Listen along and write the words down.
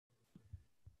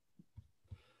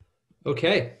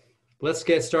Okay, let's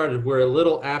get started. We're a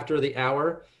little after the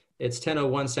hour. It's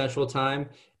 10:01 Central Time,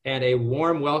 and a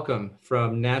warm welcome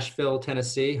from Nashville,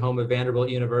 Tennessee, home of Vanderbilt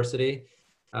University.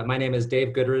 My name is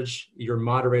Dave Goodridge, your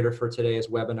moderator for today's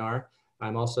webinar.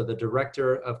 I'm also the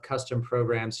Director of Custom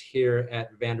Programs here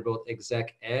at Vanderbilt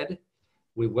Exec Ed.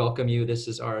 We welcome you. This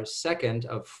is our second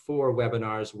of 4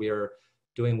 webinars we are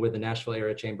doing with the Nashville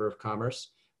Area Chamber of Commerce.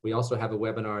 We also have a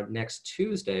webinar next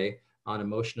Tuesday on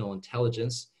emotional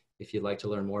intelligence. If you'd like to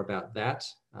learn more about that,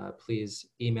 please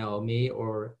email me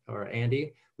or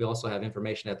Andy. We also have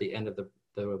information at the end of the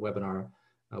webinar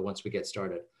once we get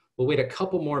started. We'll wait a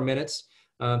couple more minutes.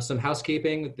 Some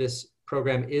housekeeping. This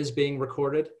program is being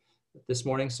recorded this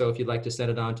morning, so if you'd like to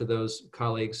send it on to those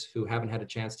colleagues who haven't had a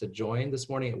chance to join this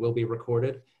morning, it will be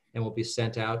recorded and will be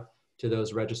sent out to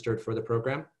those registered for the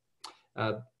program.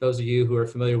 Those of you who are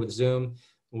familiar with Zoom,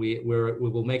 we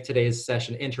will make today's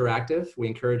session interactive. We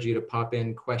encourage you to pop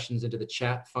in questions into the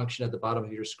chat function at the bottom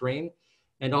of your screen.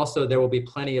 And also there will be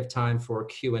plenty of time for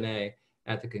Q&A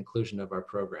at the conclusion of our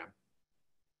program.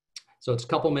 So it's a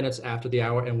couple minutes after the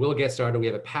hour and we'll get started. We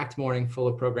have a packed morning full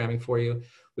of programming for you.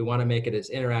 We want to make it as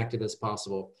interactive as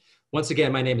possible. Once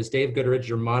again, my name is Dave Goodridge,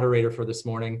 your moderator for this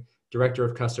morning, Director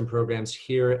of Custom Programs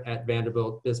here at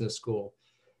Vanderbilt Business School.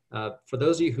 For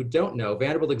those of you who don't know,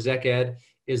 Vanderbilt Exec Ed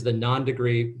is the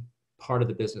non-degree part of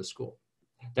the business school.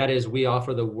 That is, we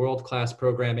offer the world-class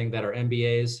programming that our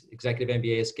MBAs, executive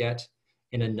MBAs get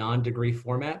in a non-degree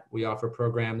format. We offer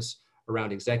programs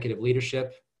around executive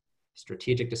leadership,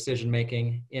 strategic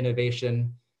decision-making,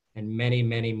 innovation, and many,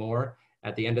 many more.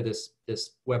 At the end of this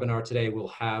webinar today, we'll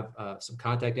have some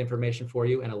contact information for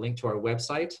you and a link to our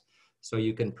website so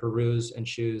you can peruse and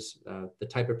choose the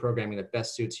type of programming that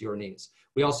best suits your needs.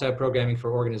 We also have programming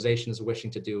for organizations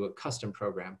wishing to do a custom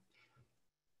program.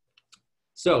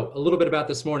 So a little bit about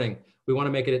this morning. We want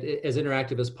to make it as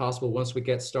interactive as possible once we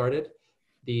get started.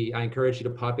 I encourage you to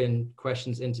pop in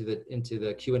questions into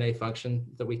the Q&A function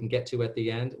that we can get to at the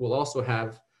end. We'll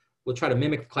try to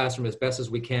mimic the classroom as best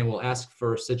as we can. We'll ask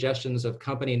for suggestions of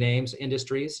company names,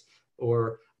 industries,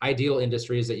 or ideal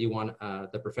industries that you want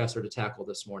the professor to tackle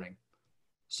this morning.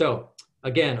 So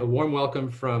again, a warm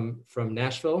welcome from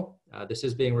Nashville. This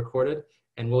is being recorded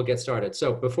and we'll get started.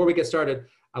 So before we get started,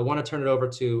 I want to turn it over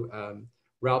to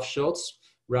Ralph Schultz.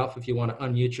 Ralph, if you want to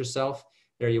unmute yourself,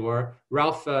 there you are.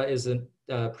 Ralph is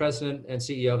the President and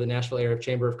CEO of the Nashville Area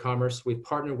Chamber of Commerce. We've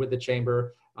partnered with the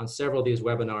Chamber on several of these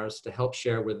webinars to help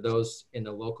share with those in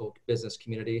the local business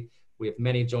community. We have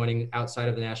many joining outside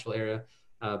of the Nashville area.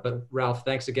 But Ralph,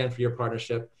 thanks again for your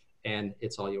partnership and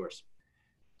it's all yours.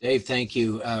 Dave, thank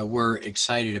you. We're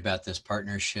excited about this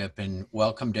partnership and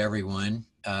welcome to everyone.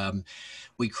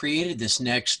 We created this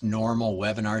next normal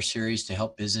webinar series to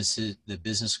help the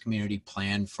business community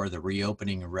plan for the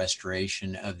reopening and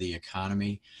restoration of the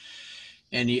economy.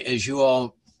 And as you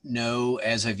all know,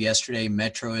 as of yesterday,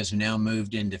 Metro has now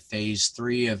moved into phase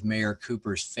 3 of Mayor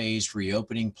Cooper's phased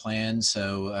reopening plan.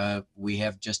 So we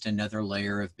have just another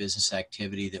layer of business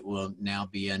activity that we'll now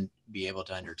be able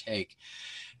to undertake.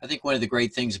 I think one of the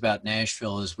great things about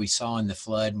Nashville is we saw in the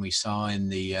flood and we saw in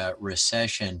the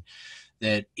recession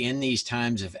that in these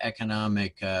times of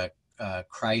economic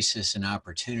crisis and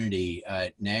opportunity,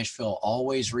 Nashville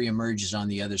always reemerges on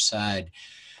the other side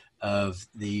of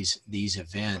these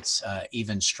events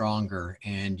even stronger,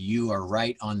 and you are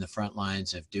right on the front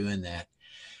lines of doing that.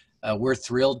 We're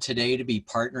thrilled today to be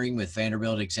partnering with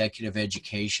Vanderbilt Executive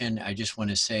Education. I just want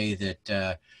to say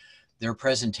that their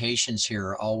presentations here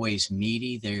are always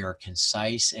meaty, they are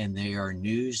concise, and they are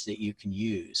news that you can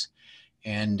use.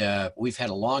 And we've had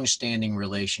a long-standing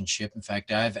relationship. In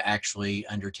fact, I've actually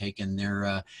undertaken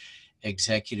their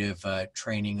executive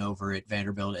training over at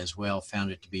Vanderbilt as well, found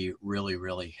it to be really,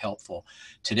 really helpful.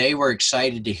 Today, we're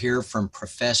excited to hear from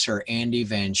Professor Andy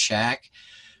Van Schaack.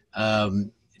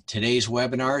 Today's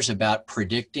webinar is about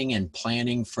predicting and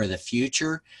planning for the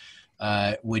future.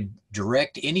 Would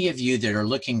direct any of you that are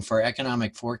looking for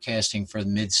economic forecasting for the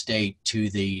mid-state to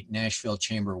the Nashville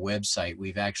Chamber website.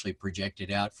 We've actually projected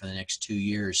out for the next 2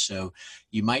 years, so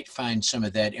you might find some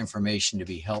of that information to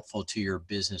be helpful to your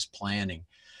business planning.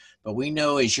 But we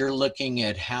know as you're looking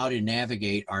at how to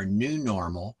navigate our new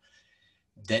normal,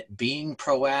 that being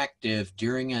proactive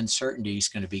during uncertainty is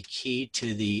going to be key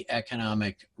to the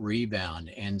economic rebound.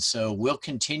 And so we'll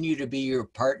continue to be your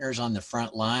partners on the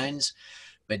front lines.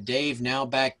 But Dave, now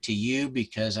back to you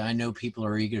because I know people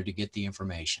are eager to get the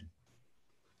information.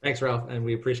 Thanks, Ralph, and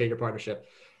we appreciate your partnership.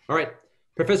 All right,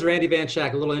 Professor Andy Van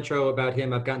Schaack, a little intro about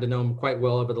him. I've gotten to know him quite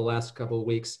well over the last couple of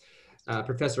weeks.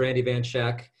 Professor Andy Van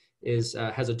Schaack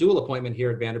has a dual appointment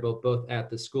here at Vanderbilt, both at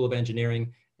the School of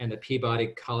Engineering and the Peabody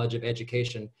College of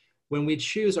Education. when we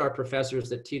choose our professors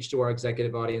that teach to our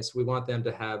executive audience, we want them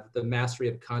to have the mastery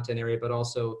of content area, but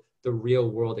also the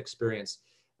real world experience.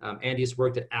 Andy's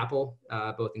worked at Apple,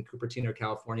 both in Cupertino,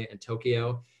 California and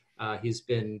Tokyo.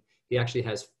 He actually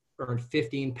has earned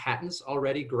 15 patents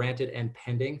already granted and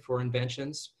pending for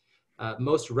inventions.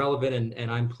 Most relevant, and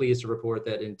I'm pleased to report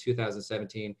that in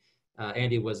 2017,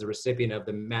 Andy was the recipient of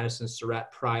the Madison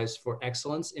Surratt Prize for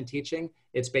Excellence in Teaching.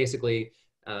 It's basically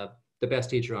the best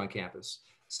teacher on campus.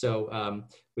 So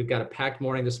we've got a packed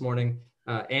morning this morning.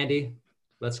 Andy,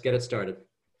 let's get it started.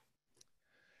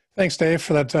 Thanks, Dave,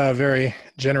 for that very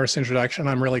generous introduction.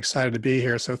 I'm really excited to be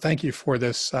here, so thank you for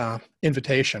this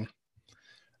invitation.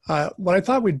 What I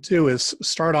thought we'd do is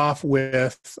start off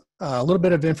with a little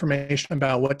bit of information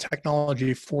about what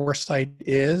technology foresight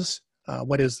is.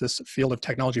 What is this field of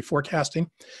technology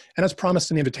forecasting? And as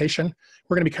promised in the invitation,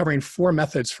 we're going to be covering 4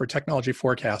 methods for technology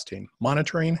forecasting: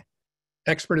 monitoring,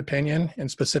 expert opinion,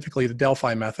 and specifically the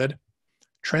Delphi method,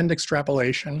 trend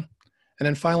extrapolation, and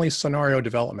then finally scenario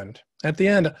development. At the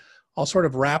end, I'll sort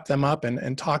of wrap them up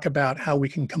and talk about how we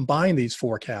can combine these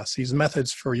forecasts, these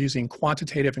methods for using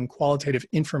quantitative and qualitative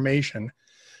information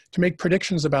to make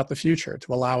predictions about the future,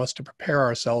 to allow us to prepare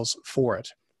ourselves for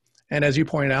it. And as you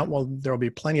pointed out, well, there will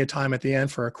be plenty of time at the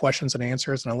end for questions and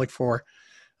answers, and I look for,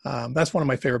 that's one of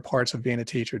my favorite parts of being a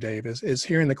teacher, Dave, is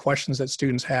hearing the questions that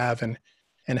students have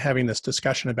and having this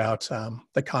discussion about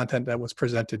the content that was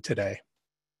presented today.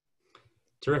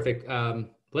 Terrific.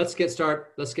 Let's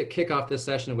kick off this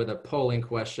session with a polling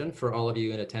question for all of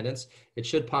you in attendance. It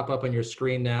should pop up on your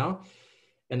screen now.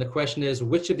 And the question is,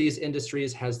 which of these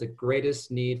industries has the greatest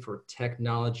need for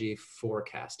technology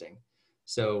forecasting?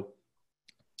 So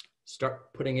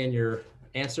start putting in your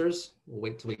answers. We'll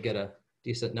wait till we get a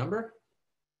decent number.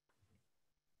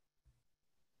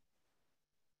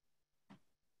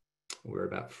 We're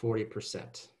about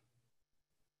 40%.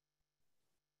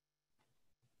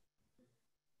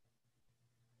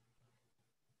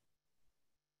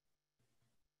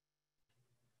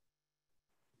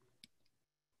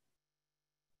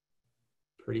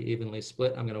 Pretty evenly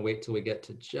split. I'm going to wait till we get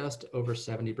to just over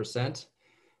 70%.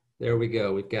 There we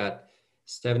go. We've got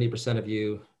 70% of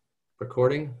you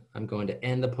recording. I'm going to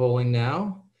end the polling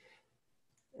now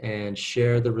and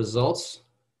share the results.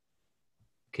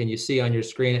 Can you see on your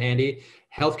screen, Andy?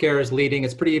 Healthcare is leading.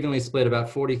 It's pretty evenly split, about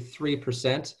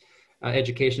 43%.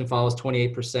 Education follows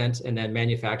 28%, and then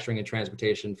manufacturing and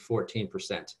transportation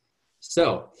 14%.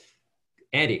 So,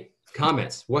 Andy,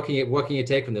 comments. What can you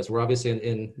take from this? We're obviously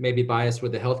in maybe biased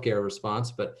with the healthcare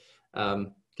response, but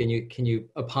can you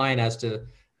opine as to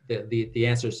the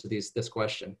answers to this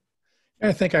question?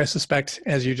 I suspect,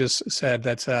 as you just said,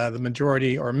 that the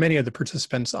majority or many of the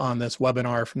participants on this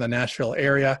webinar from the Nashville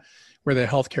area, we're the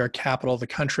healthcare capital of the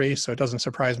country, so it doesn't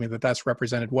surprise me that that's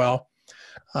represented well.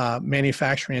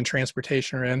 Manufacturing and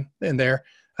transportation are in there.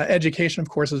 Education, of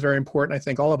course, is very important. I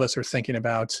think all of us are thinking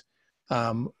about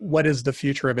what is the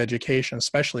future of education,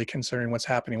 especially considering what's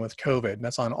happening with COVID.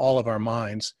 That's on all of our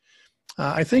minds.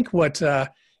 I think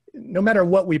no matter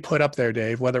what we put up there,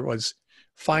 Dave, whether it was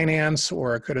finance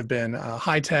or it could have been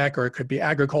high tech or it could be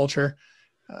agriculture,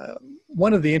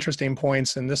 one of the interesting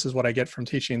points, and this is what I get from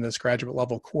teaching this graduate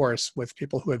level course with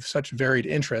people who have such varied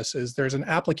interests, is there's an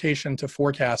application to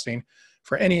forecasting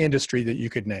for any industry that you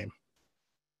could name.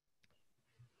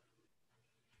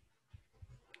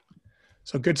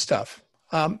 So good stuff.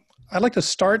 I'd like to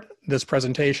start this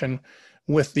presentation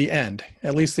with the end,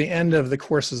 at least the end of the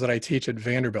courses that I teach at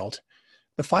Vanderbilt.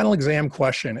 The final exam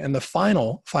question, and the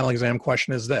final exam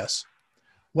question is this: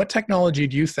 what technology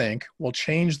do you think will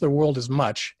change the world as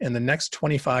much in the next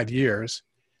 25 years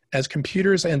as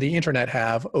computers and the internet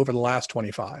have over the last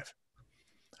 25?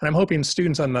 And I'm hoping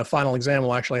students on the final exam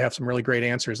will actually have some really great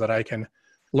answers that I can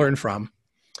learn from.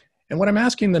 And what I'm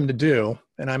asking them to do,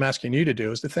 and I'm asking you to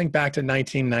do, is to think back to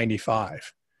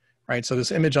 1995, right? So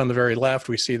this image on the very left,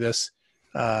 we see this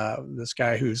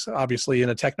guy who's obviously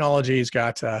into technology. He's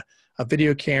got a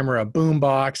video camera, a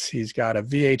boombox. He's got a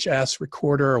VHS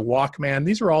recorder, a Walkman.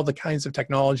 These are all the kinds of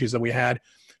technologies that we had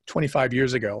 25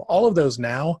 years ago. All of those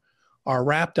now are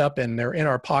wrapped up and they're in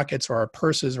our pockets or our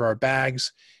purses or our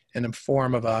bags in the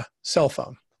form of a cell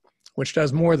phone, which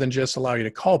does more than just allow you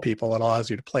to call people. It allows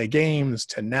you to play games,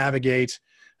 to navigate,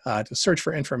 to search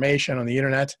for information on the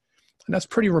internet. And that's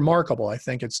pretty remarkable. I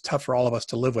think it's tough for all of us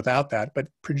to live without that. But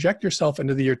project yourself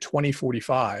into the year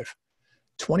 2045.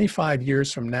 25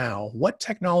 years from now, what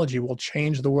technology will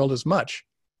change the world as much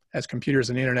as computers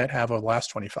and the internet have over the last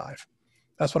 25?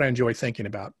 That's what I enjoy thinking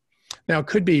about. Now, it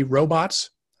could be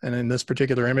robots. And in this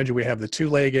particular image, we have the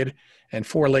two-legged and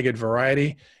four-legged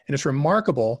variety. And it's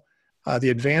remarkable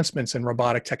the advancements in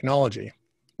robotic technology.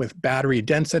 with battery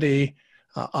density,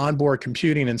 onboard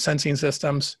computing and sensing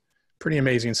systems. Pretty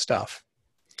amazing stuff.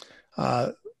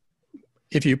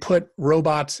 If you put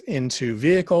robots into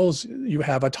vehicles, you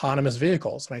have autonomous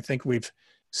vehicles. And I think we've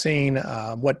seen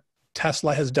what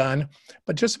Tesla has done,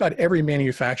 but just about every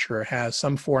manufacturer has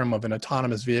some form of an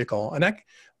autonomous vehicle. And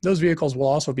those vehicles will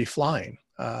also be flying.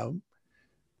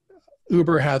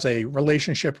 Uber has a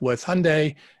relationship with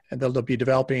Hyundai, and they'll be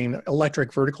developing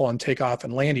electric vertical and takeoff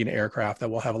and landing aircraft that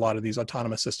will have a lot of these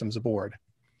autonomous systems aboard.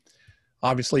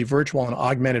 Obviously, virtual and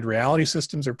augmented reality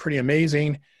systems are pretty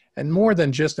amazing. And more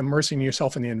than just immersing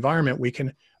yourself in the environment, we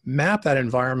can map that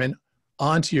environment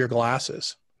onto your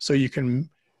glasses. So you can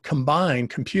combine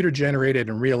computer-generated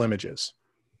and real images.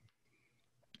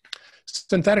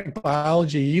 Synthetic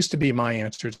biology used to be my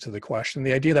answer to the question,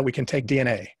 the idea that we can take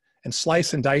DNA and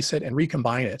slice and dice it and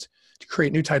recombine it to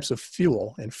create new types of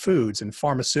fuel and foods and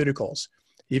pharmaceuticals,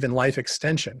 even life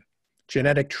extension,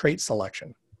 genetic trait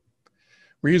selection.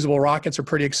 Reusable rockets are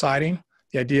pretty exciting.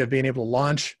 The idea of being able to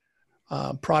launch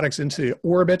products into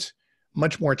orbit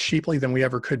much more cheaply than we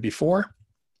ever could before.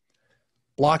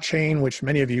 Blockchain, which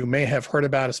many of you may have heard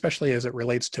about, especially as it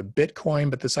relates to Bitcoin,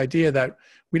 but this idea that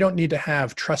we don't need to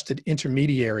have trusted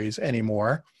intermediaries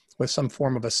anymore with some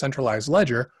form of a centralized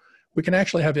ledger. We can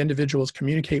actually have individuals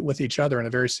communicate with each other in a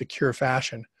very secure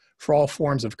fashion for all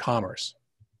forms of commerce.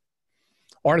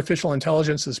 Artificial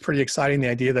intelligence is pretty exciting, the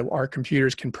idea that our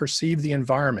computers can perceive the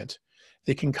environment.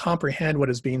 They can comprehend what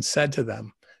is being said to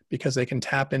them because they can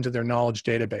tap into their knowledge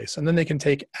database, and then they can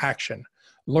take action,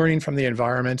 learning from the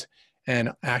environment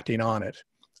and acting on it.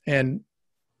 And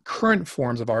current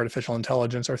forms of artificial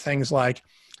intelligence are things like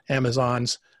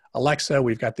Amazon's Alexa.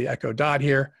 We've got the Echo Dot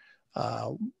here.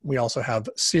 We also have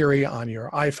Siri on your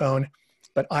iPhone,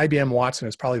 but IBM Watson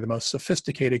is probably the most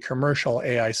sophisticated commercial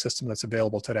AI system that's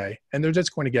available today. And they're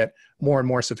just going to get more and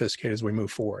more sophisticated as we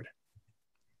move forward.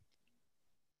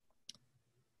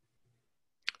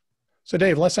 So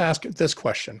Dave, let's ask this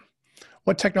question.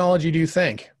 What technology do you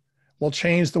think will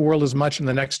change the world as much in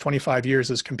the next 25 years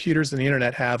as computers and the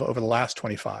internet have over the last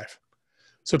 25?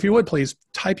 So if you would, please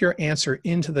type your answer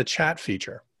into the chat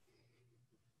feature.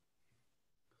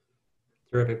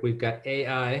 Terrific. We've got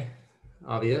AI,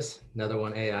 obvious, another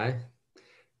one, AI.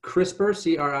 CRISPR,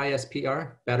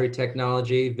 C-R-I-S-P-R, battery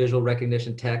technology, visual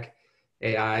recognition tech,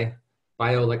 AI,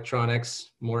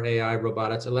 bioelectronics, more AI,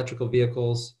 robotics, electrical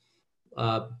vehicles,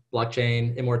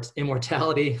 blockchain,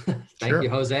 immortality. Thank you,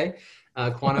 Jose.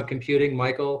 Quantum computing,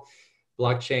 Michael,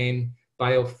 blockchain,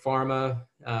 biopharma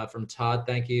from Todd.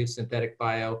 Thank you. Synthetic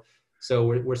bio. So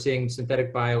we're seeing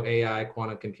synthetic bio, AI,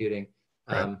 quantum computing.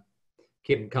 Right.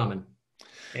 Keep them coming.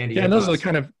 Andy, yeah, and those are the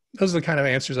kind of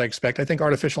answers I expect. I think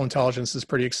artificial intelligence is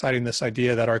pretty exciting. This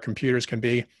idea that our computers can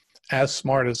be as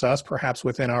smart as us, perhaps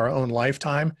within our own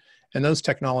lifetime, and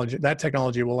that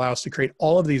technology will allow us to create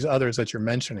all of these others that you're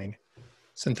mentioning.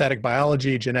 Synthetic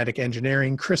biology, genetic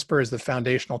engineering, CRISPR is the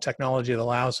foundational technology that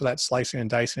allows for that slicing and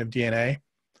dicing of DNA.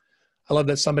 I love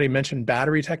that somebody mentioned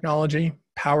battery technology,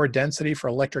 power density for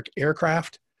electric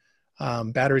aircraft.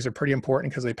 Batteries are pretty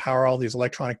important because they power all these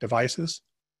electronic devices.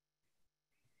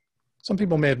 Some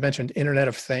people may have mentioned Internet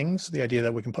of Things, the idea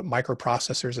that we can put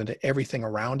microprocessors into everything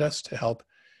around us to help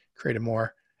create a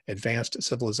more advanced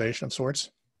civilization of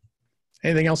sorts.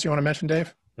 Anything else you want to mention,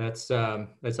 Dave? That's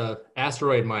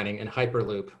asteroid mining and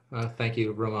Hyperloop. Thank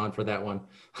you, Roman, for that one.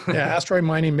 Yeah, asteroid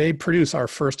mining may produce our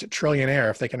first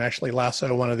trillionaire if they can actually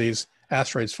lasso one of these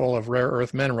asteroids full of rare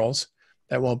earth minerals.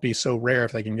 That won't be so rare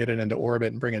if they can get it into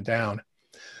orbit and bring it down.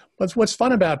 But what's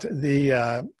fun about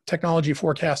the technology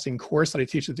forecasting course that I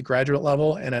teach at the graduate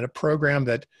level and at a program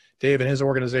that Dave and his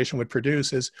organization would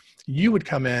produce is you would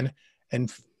come in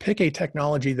and pick a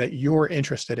technology that you're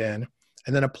interested in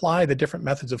and then apply the different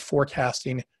methods of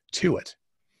forecasting to it.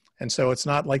 And so it's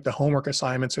not like the homework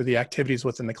assignments or the activities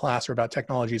within the class are about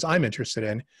technologies I'm interested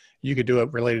in. You could do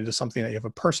it related to something that you have a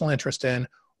personal interest in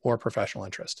or a professional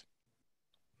interest.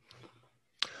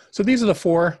 So these are the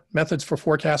 4 methods for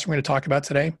forecasting we're going to talk about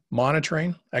today: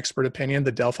 monitoring, expert opinion,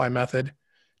 the Delphi method,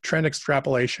 trend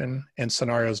extrapolation, and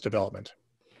scenarios development.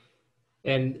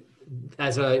 And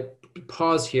as I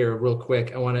pause here real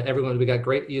quick, I want everyone, we got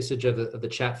great usage of the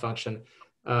chat function.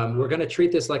 We're going to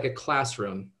treat this like a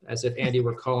classroom, as if Andy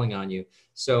were calling on you.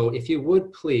 So if you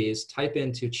would please type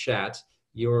into chat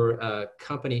your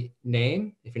company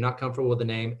name, if you're not comfortable with the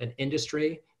name, an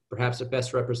industry, perhaps it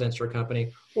best represents your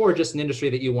company, or just an industry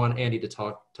that you want Andy to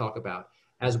talk about.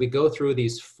 As we go through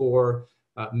these 4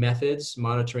 methods,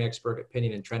 monitoring, expert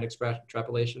opinion, and trend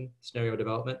extrapolation, scenario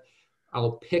development,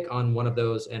 I'll pick on one of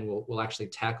those and we'll actually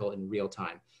tackle in real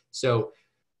time. So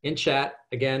in chat,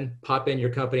 again, pop in your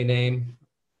company name,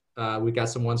 We've got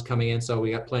some ones coming in, so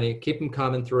we got plenty. Keep them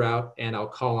coming throughout, and I'll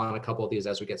call on a couple of these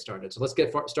as we get started. So let's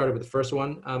get started with the first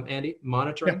one, Andy,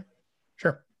 monitoring. Yeah,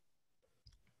 sure.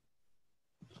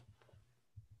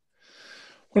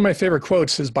 One of my favorite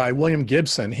quotes is by William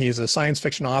Gibson. He's a science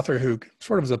fiction author who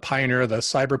sort of is a pioneer of the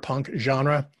cyberpunk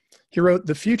genre. He wrote,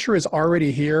 "The future is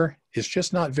already here. It's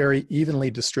just not very evenly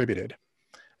distributed."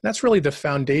 And that's really the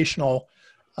foundational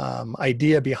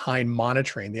idea behind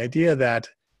monitoring, the idea that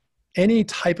any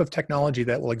type of technology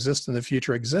that will exist in the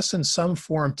future exists in some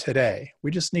form today.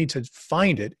 We just need to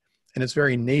find it in its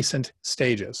very nascent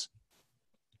stages.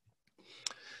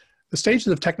 The stages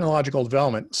of technological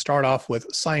development start off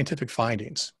with scientific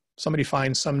findings. Somebody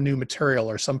finds some new material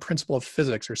or some principle of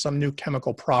physics or some new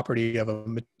chemical property of a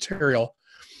material.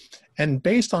 And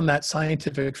based on that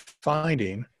scientific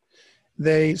finding,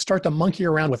 they start to monkey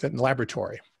around with it in the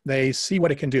laboratory. They see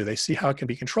what it can do. They see how it can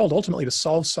be controlled, ultimately to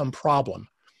solve some problem.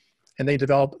 And they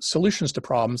develop solutions to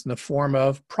problems in the form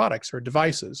of products or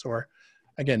devices or,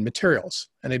 again, materials.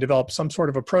 And they develop some sort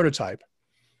of a prototype.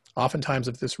 Oftentimes,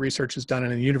 if this research is done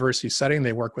in a university setting,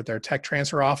 they work with their tech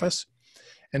transfer office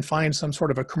and find some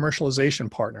sort of a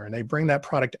commercialization partner. And they bring that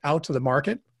product out to the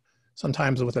market,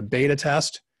 sometimes with a beta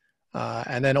test,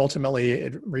 and then ultimately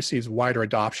it receives wider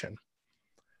adoption.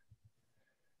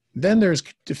 Then there's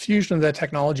diffusion of that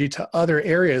technology to other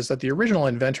areas that the original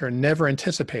inventor never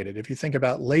anticipated. If you think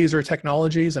about laser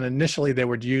technologies, and initially they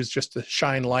were used just to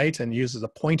shine light and used as a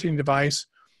pointing device,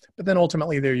 but then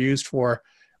ultimately they're used for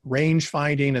range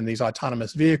finding in these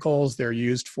autonomous vehicles. They're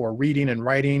used for reading and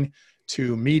writing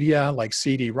to media like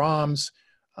CD-ROMs.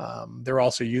 They're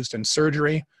also used in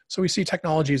surgery. So we see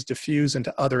technologies diffuse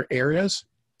into other areas.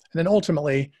 And then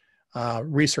ultimately,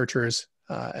 researchers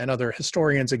and other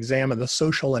historians examine the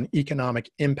social and economic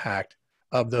impact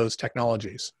of those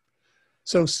technologies.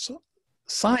 So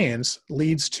science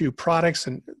leads to products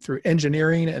and through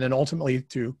engineering and then ultimately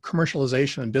to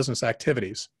commercialization and business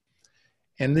activities.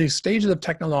 And these stages of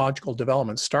technological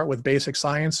development start with basic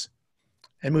science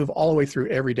and move all the way through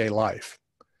everyday life.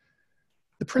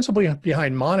 The principle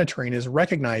behind monitoring is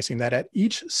recognizing that at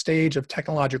each stage of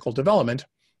technological development,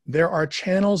 there are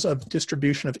channels of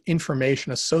distribution of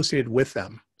information associated with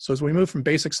them. So as we move from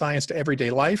basic science to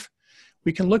everyday life,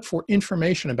 we can look for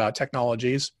information about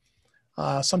technologies,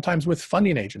 sometimes with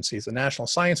funding agencies, the National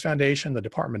Science Foundation, the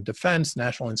Department of Defense,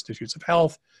 National Institutes of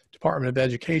Health, Department of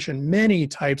Education. Many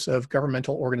types of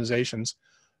governmental organizations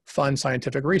fund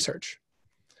scientific research.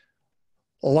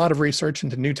 A lot of research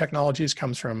into new technologies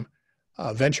comes from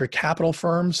venture capital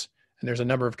firms, and there's a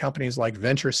number of companies like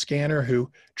Venture Scanner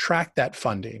who track that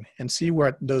funding and see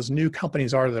where those new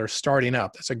companies are that are starting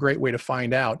up. That's a great way to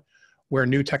find out where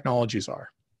new technologies are.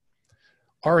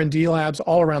 R&D labs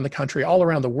all around the country, all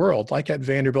around the world, like at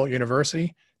Vanderbilt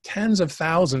University, tens of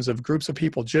thousands of groups of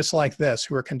people just like this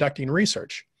who are conducting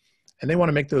research. And they want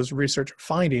to make those research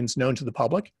findings known to the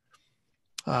public.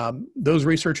 Those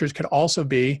researchers could also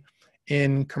be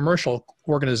in commercial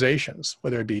organizations,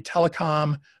 whether it be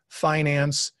telecom,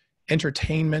 finance,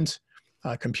 entertainment,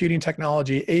 computing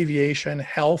technology, aviation,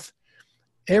 health.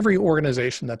 Every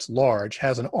organization that's large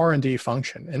has an R&D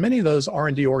function. And many of those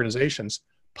R&D organizations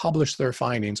publish their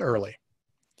findings early.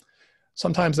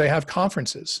 Sometimes they have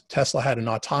conferences. Tesla had an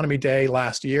autonomy day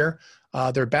last year.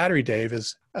 Their battery day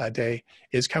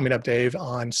is coming up, Dave,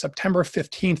 on September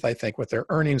 15th, I think, with their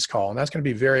earnings call. And that's going to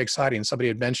be very exciting. Somebody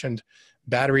had mentioned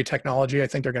battery technology. I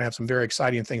think they're going to have some very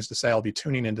exciting things to say. I'll be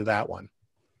tuning into that one.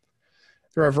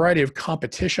 There are a variety of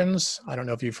competitions. I don't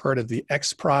know if you've heard of the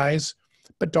X Prize,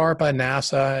 but DARPA,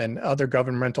 NASA, and other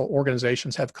governmental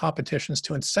organizations have competitions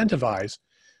to incentivize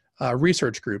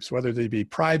research groups, whether they be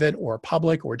private or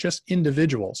public or just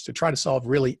individuals, to try to solve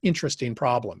really interesting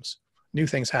problems. New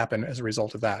things happen as a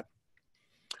result of that.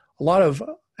 A lot of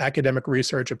academic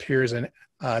research appears in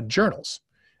journals,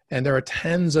 and there are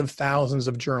tens of thousands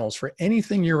of journals. For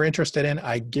anything you're interested in,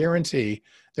 I guarantee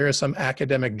there is some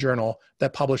academic journal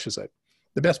that publishes it.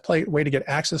 The best way to get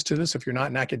access to this, if you're not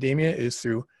in academia, is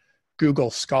through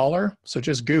Google Scholar. So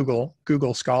just Google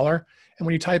Scholar. And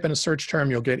when you type in a search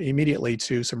term, you'll get immediately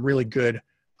to some really good,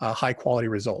 high quality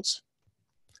results.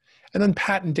 And then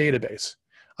patent database.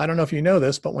 I don't know if you know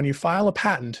this, but when you file a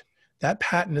patent, that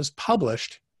patent is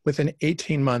published within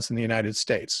 18 months in the United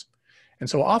States. And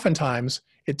so oftentimes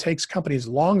it takes companies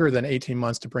longer than 18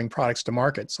 months to bring products to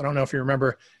market. So I don't know if you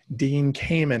remember, Dean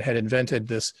Kamen had invented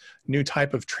this new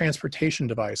type of transportation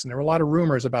device. And there were a lot of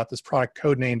rumors about this product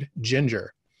codenamed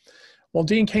Ginger. Well,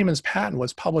 Dean Kamen's patent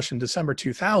was published in December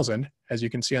 2000, as you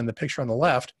can see on the picture on the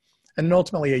left, and then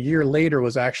ultimately a year later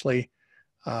was actually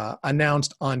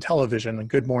announced on television on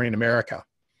Good Morning America.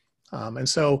 And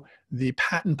so the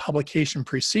patent publication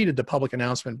preceded the public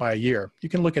announcement by a year. You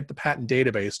can look at the patent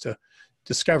database to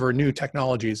discover new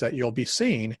technologies that you'll be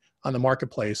seeing on the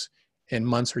marketplace in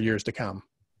months or years to come.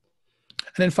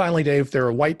 And then finally, Dave, there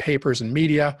are white papers and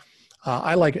media.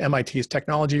 I like MIT's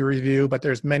Technology Review, but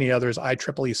there's many others,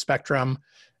 IEEE Spectrum,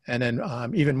 and then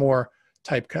even more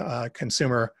type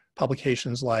consumer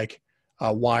publications like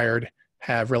Wired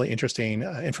have really interesting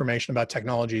information about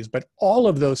technologies. But all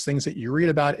of those things that you read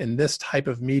about in this type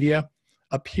of media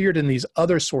appeared in these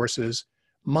other sources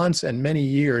months and many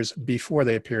years before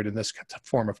they appeared in this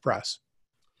form of press.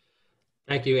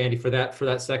 Thank you, Andy, for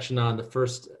that section on the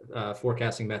first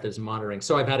forecasting methods and monitoring.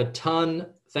 So I've had a ton.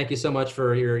 Thank you so much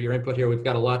for your input here. We've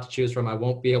got a lot to choose from. I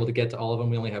won't be able to get to all of them.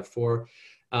 We only have 4.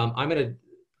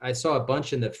 I saw a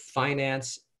bunch in the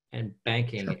finance and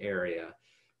banking area.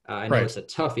 I know it's a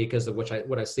toughie because of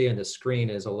what I see on the screen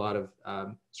is a lot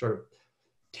of sort of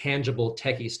tangible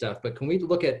techie stuff. But can we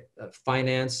look at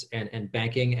finance and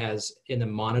banking as in the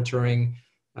monitoring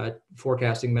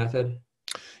forecasting method?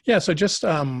 Yeah, so just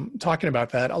talking about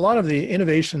that, a lot of the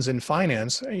innovations in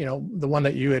finance, the one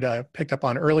that you had picked up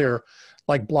on earlier,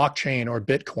 like blockchain or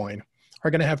Bitcoin,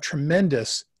 are going to have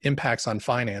tremendous impacts on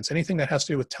finance. Anything that has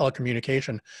to do with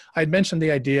telecommunication. I had mentioned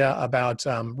the idea about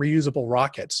reusable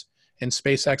rockets and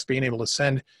SpaceX being able to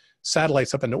send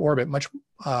satellites up into orbit much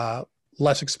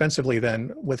less expensively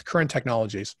than with current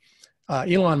technologies.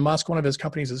 Elon Musk, one of his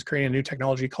companies, is creating a new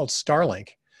technology called Starlink.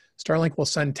 Starlink will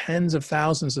send tens of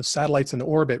thousands of satellites into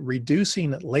orbit,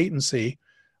 reducing latency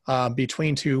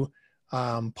between two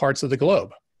parts of the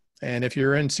globe. And if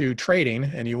you're into trading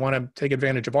and you want to take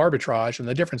advantage of arbitrage and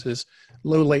the differences,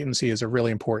 low latency is a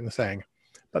really important thing.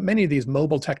 But many of these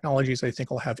mobile technologies, I think,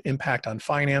 will have impact on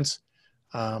finance.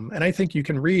 And I think you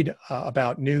can read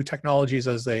about new technologies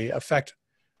as they affect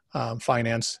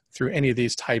finance through any of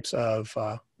these types of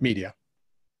media.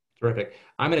 Terrific.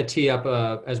 I'm going to tee up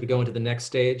as we go into the next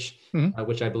stage,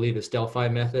 which I believe is Delphi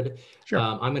method. Sure.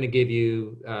 I'm going to give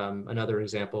you another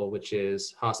example, which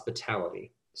is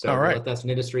hospitality. So all right. That's an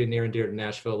industry near and dear to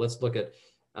Nashville. Let's look at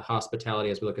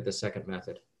hospitality as we look at the second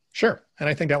method. Sure. And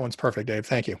I think that one's perfect, Dave.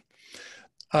 Thank you.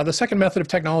 The second method of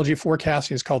technology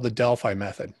forecasting is called the Delphi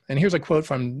method. And here's a quote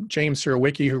from James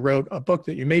Surowiecki, who wrote a book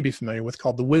that you may be familiar with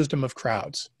called The Wisdom of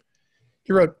Crowds.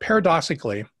 He wrote,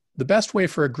 paradoxically, the best way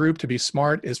for a group to be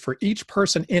smart is for each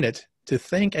person in it to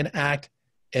think and act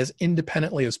as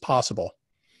independently as possible.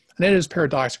 And it is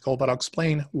paradoxical, but I'll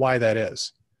explain why that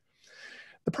is.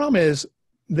 The problem is,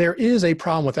 there is a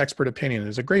problem with expert opinion.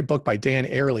 There's a great book by Dan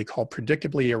Ariely called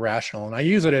Predictably Irrational, and I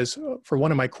use it as for one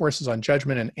of my courses on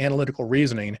judgment and analytical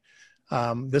reasoning.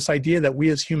 This idea that we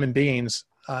as human beings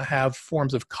have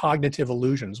forms of cognitive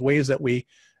illusions, ways that we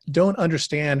don't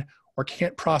understand or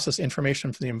can't process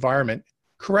information from the environment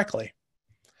correctly.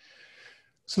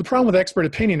 So the problem with expert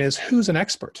opinion is who's an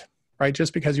expert, right?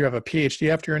 Just because you have a PhD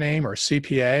after your name or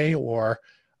CPA or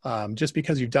just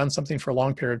because you've done something for a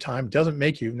long period of time doesn't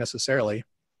make you necessarily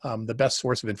the best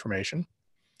source of information.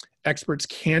 Experts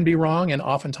can be wrong and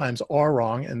oftentimes are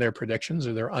wrong in their predictions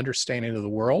or their understanding of the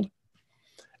world.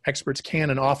 Experts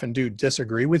can and often do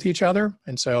disagree with each other.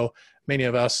 And so many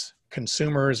of us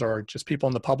consumers or just people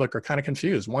in the public are kind of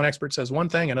confused. One expert says one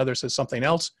thing, another says something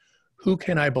else. Who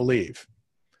can I believe?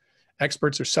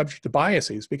 Experts are subject to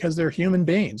biases because they're human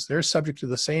beings. They're subject to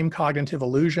the same cognitive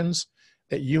illusions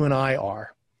that you and I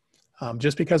are.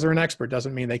 Just because they're an expert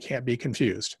doesn't mean they can't be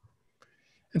confused.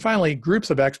 And finally, groups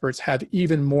of experts have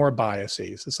even more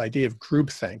biases, this idea of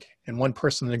groupthink, and one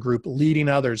person in the group leading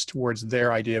others towards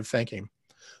their idea of thinking.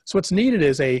 So what's needed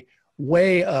is a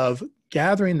way of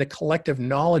gathering the collective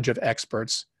knowledge of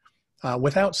experts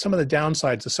without some of the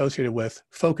downsides associated with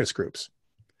focus groups.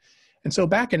 And so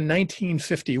back in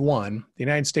 1951, the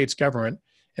United States government,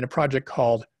 in a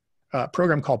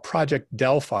program called Project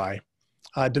Delphi,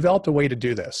 developed a way to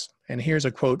do this. And here's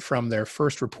a quote from their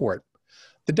first report.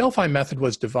 The Delphi method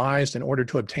was devised in order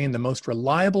to obtain the most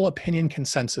reliable opinion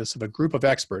consensus of a group of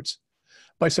experts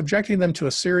by subjecting them to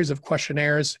a series of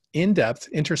questionnaires in depth,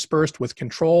 interspersed with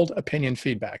controlled opinion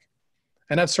feedback.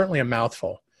 And that's certainly a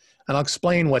mouthful. And I'll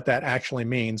explain what that actually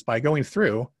means by going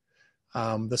through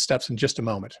the steps in just a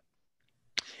moment.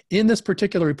 In this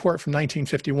particular report from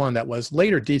 1951 that was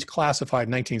later declassified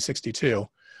in 1962,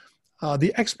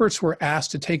 the experts were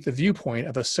asked to take the viewpoint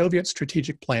of a Soviet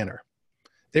strategic planner.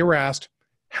 They were asked,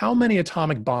 how many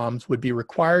atomic bombs would be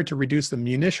required to reduce the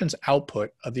munitions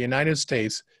output of the United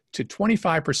States to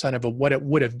 25% of what it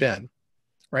would have been,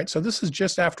 right? So this is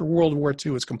just after World War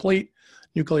II was complete,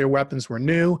 nuclear weapons were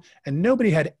new, and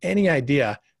nobody had any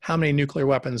idea how many nuclear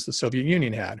weapons the Soviet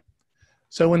Union had.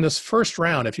 So in this first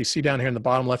round, if you see down here in the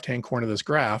bottom left-hand corner of this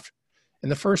graph, In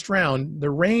the first round,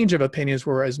 the range of opinions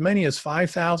were as many as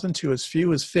 5,000 to as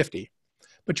few as 50.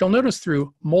 But you'll notice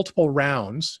through multiple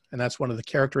rounds, and that's one of the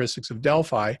characteristics of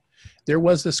Delphi, there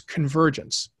was this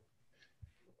convergence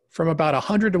from about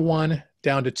 100 to 1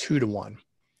 down to 2 to 1.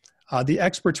 The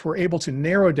experts were able to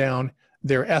narrow down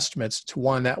their estimates to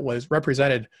one that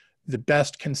represented the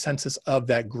best consensus of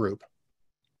that group.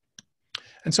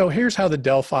 And so here's how the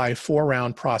Delphi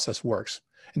 4-round process works.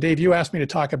 And Dave, you asked me to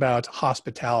talk about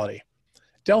hospitality.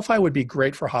 Delphi would be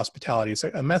great for hospitality. It's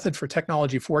a method for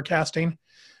technology forecasting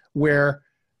where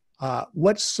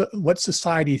what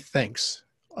society thinks,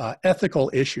 ethical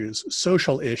issues,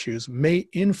 social issues may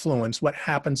influence what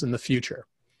happens in the future.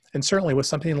 And certainly with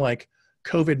something like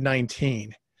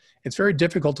COVID-19, it's very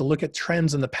difficult to look at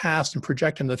trends in the past and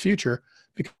project in the future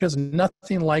because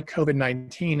nothing like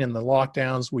COVID-19 and the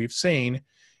lockdowns we've seen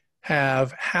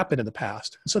have happened in the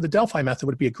past. So the Delphi method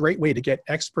would be a great way to get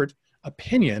expert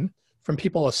opinion from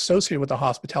people associated with the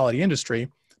hospitality industry,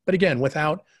 but again,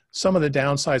 without some of the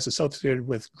downsides associated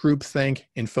with groupthink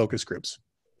in focus groups.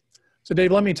 So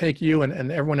Dave, let me take you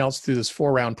and everyone else through this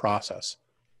 4-round process.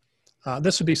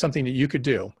 This would be something that you could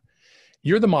do.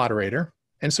 You're the moderator,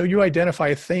 and so you identify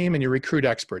a theme and you recruit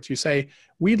experts. You say,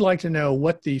 we'd like to know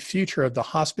what the future of the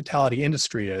hospitality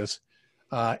industry is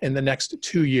in the next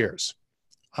 2 years.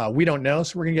 We don't know,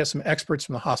 so we're gonna get some experts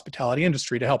from the hospitality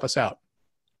industry to help us out.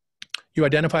 You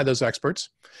identify those experts,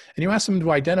 and you ask them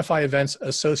to identify events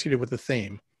associated with the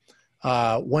theme.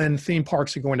 When theme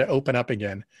parks are going to open up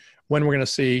again, when we're gonna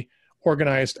see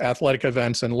organized athletic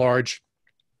events and large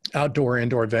outdoor,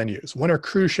 indoor venues. When are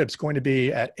cruise ships going to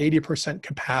be at 80%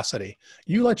 capacity?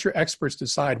 You let your experts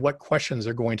decide what questions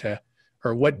they're going to,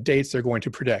 or what dates they're going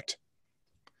to predict.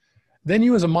 Then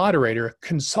you as a moderator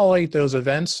consolidate those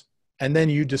events, and then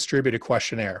you distribute a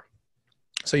questionnaire.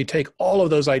 So you take all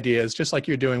of those ideas, just like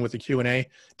you're doing with the Q&A,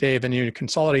 Dave, and you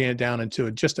consolidate it down into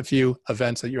just a few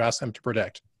events that you ask them to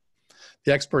predict.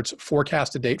 The experts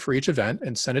forecast a date for each event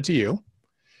and send it to you.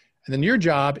 And then your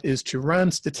job is to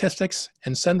run statistics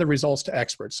and send the results to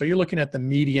experts. So you're looking at the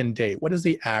median date. What is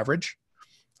the average,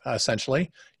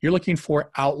 essentially? You're looking for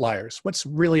outliers. What's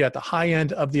really at the high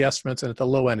end of the estimates and at the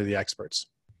low end of the experts?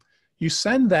 You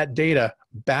send that data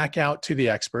back out to the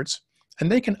experts,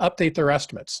 and they can update their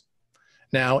estimates.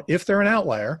 Now, if they're an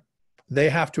outlier, they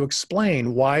have to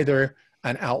explain why they're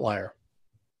an outlier.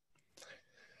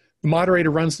 The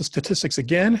moderator runs the statistics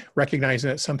again,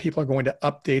 recognizing that some people are going to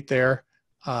update their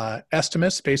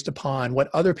estimates based upon what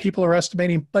other people are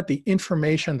estimating, but the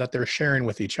information that they're sharing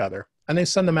with each other. And they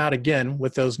send them out again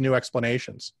with those new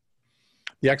explanations.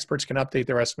 The experts can update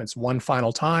their estimates one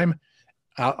final time,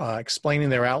 explaining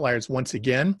their outliers once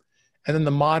again, and then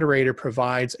the moderator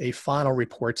provides a final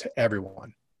report to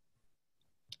everyone.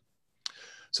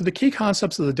 So the key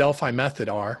concepts of the Delphi method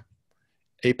are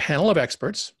a panel of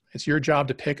experts. It's your job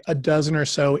to pick a dozen or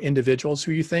so individuals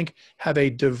who you think have a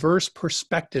diverse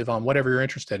perspective on whatever you're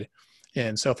interested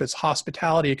in. So if it's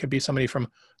hospitality, it could be somebody from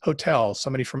hotels,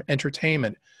 somebody from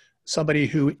entertainment, somebody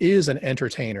who is an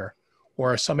entertainer,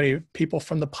 or people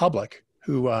from the public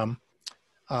who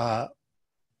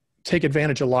take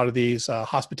advantage of a lot of these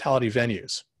hospitality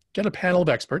venues. Get a panel of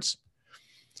experts,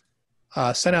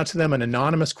 send out to them an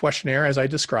anonymous questionnaire as I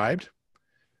described,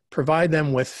 provide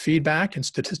them with feedback and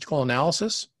statistical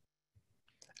analysis,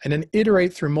 and then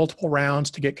iterate through multiple rounds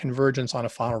to get convergence on a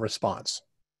final response.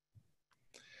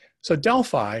 So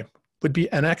Delphi would be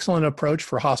an excellent approach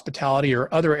for hospitality or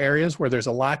other areas where there's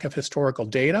a lack of historical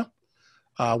data,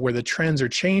 where the trends are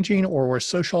changing, or where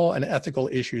social and ethical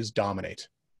issues dominate.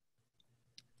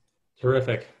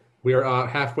 Terrific. We are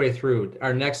halfway through.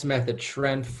 Our next method,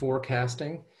 trend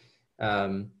forecasting,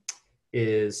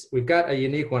 we've got a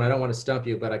unique one. I don't want to stump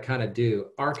you, but I kind of do.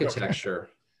 Architecture.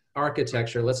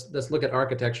 Architecture. Let's look at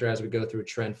architecture as we go through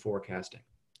trend forecasting.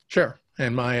 Sure.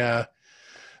 And my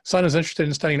son is interested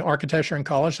in studying architecture in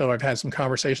college, so I've had some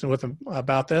conversation with him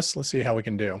about this. Let's see how we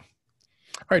can do.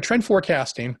 All right, trend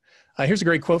forecasting. Here's a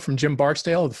great quote from Jim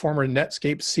Barksdale, the former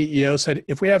Netscape CEO, said,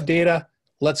 "If we have data,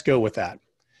 let's go with that.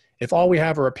 If all we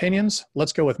have are opinions,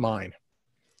 let's go with mine."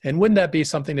 And wouldn't that be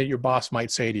something that your boss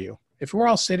might say to you? If we're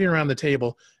all sitting around the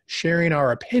table sharing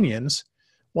our opinions,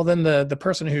 well, then the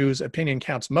person whose opinion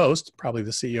counts most, probably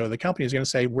the CEO of the company, is going to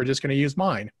say, we're just going to use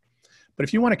mine. But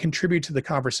if you want to contribute to the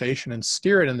conversation and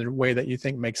steer it in the way that you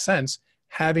think makes sense,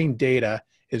 having data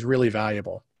is really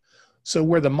valuable. So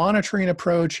where the monitoring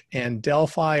approach and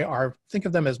Delphi are, think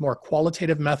of them as more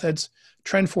qualitative methods,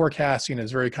 trend forecasting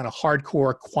is very kind of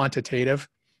hardcore quantitative,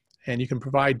 and you can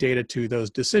provide data to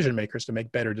those decision makers to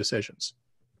make better decisions.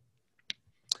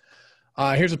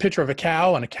 Here's a picture of a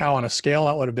cow and a cow on a scale.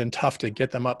 That would have been tough to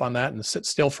get them up on that and sit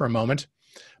still for a moment.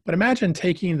 But imagine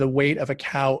taking the weight of a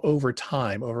cow over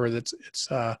time, over its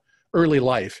early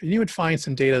life, and you would find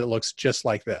some data that looks just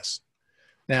like this.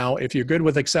 Now, if you're good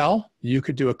with Excel, you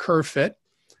could do a curve fit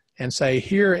and say,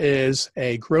 here is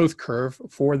a growth curve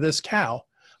for this cow,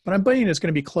 but I'm betting it's going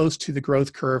to be close to the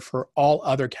growth curve for all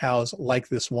other cows like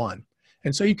this one.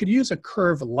 And so you could use a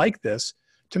curve like this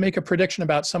to make a prediction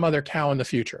about some other cow in the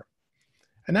future.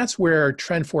 And that's where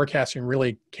trend forecasting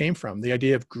really came from, the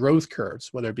idea of growth curves,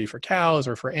 whether it be for cows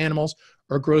or for animals,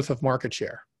 or growth of market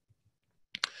share.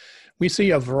 We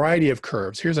see a variety of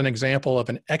curves. Here's an example of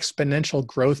an exponential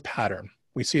growth pattern.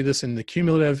 We see this in the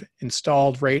cumulative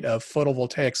installed rate of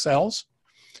photovoltaic cells,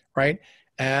 right?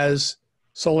 As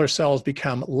solar cells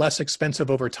become less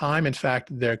expensive over time, in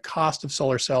fact, the cost of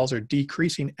solar cells are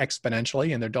decreasing exponentially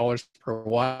in their dollars per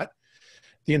watt.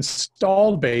 The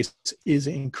installed base is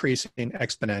increasing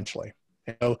exponentially.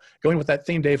 So going with that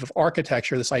theme, Dave, of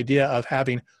architecture, this idea of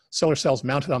having solar cells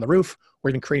mounted on the roof, or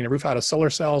even creating a roof out of solar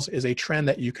cells, is a trend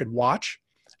that you could watch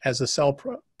as the cell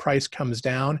price comes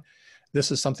down. This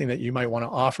is something that you might want to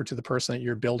offer to the person that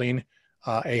you're building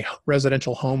a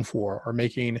residential home for, or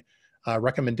making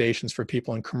recommendations for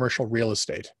people in commercial real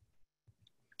estate.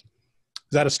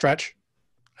 Is that a stretch?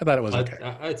 I thought it was okay.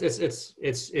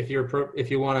 It's if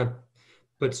you want to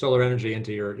put solar energy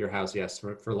into your house, yes.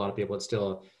 For a lot of people, it's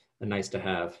still a nice to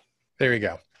have. There you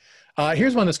go.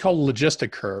 Here's one that's called a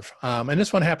logistic curve. And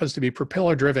this one happens to be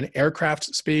propeller-driven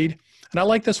aircraft speed. And I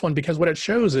like this one because what it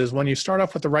shows is when you start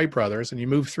off with the Wright brothers and you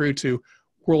move through to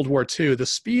World War II, the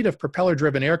speed of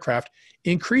propeller-driven aircraft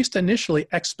increased initially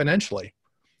exponentially.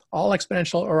 All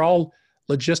exponential, or all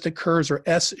logistic curves, or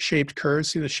S-shaped curves,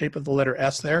 see the shape of the letter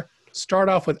S there, start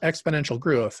off with exponential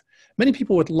growth. Many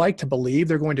people would like to believe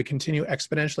they're going to continue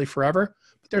exponentially forever,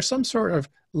 but there's some sort of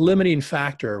limiting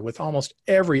factor with almost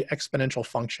every exponential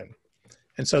function.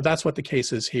 And so that's what the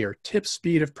case is here. Tip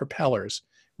speed of propellers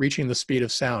reaching the speed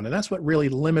of sound. And that's what really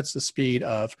limits the speed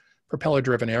of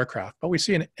propeller-driven aircraft. But we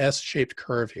see an S-shaped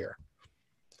curve here.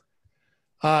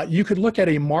 You could look at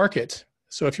a market.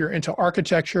 So if you're into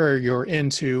architecture, or you're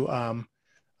into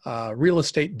real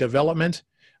estate development,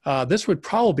 this would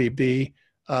probably be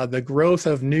the growth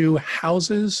of new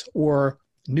houses or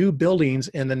new buildings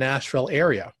in the Nashville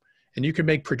area. And you can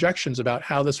make projections about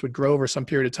how this would grow over some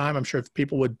period of time. I'm sure if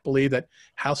people would believe that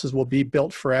houses will be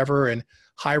built forever and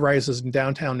high rises in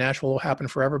downtown Nashville will happen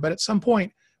forever, but at some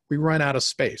point we run out of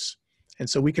space. And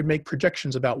so we could make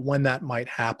projections about when that might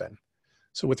happen.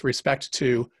 So with respect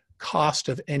to cost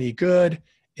of any good,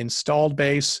 installed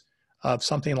base of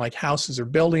something like houses or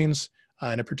buildings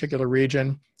in a particular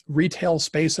region, retail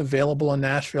space available in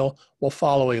Nashville will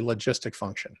follow a logistic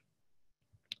function.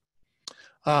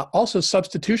 Also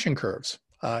substitution curves.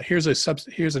 Here's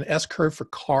an S curve for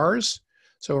cars.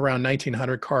 So around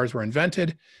 1900 cars were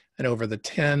invented, and over the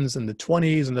 10s and the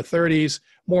 20s and the 30s,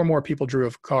 more and more people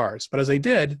drove cars. But as they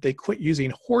did, they quit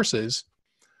using horses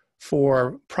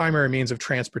for primary means of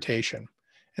transportation.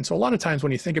 And so a lot of times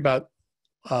when you think about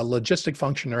logistic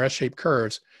function or S-shaped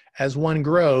curves, as one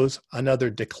grows, another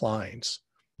declines.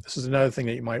 This is another thing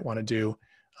that you might want to do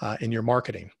in your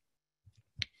marketing.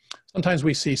 Sometimes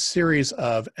we see series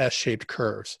of S-shaped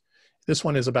curves. This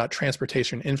one is about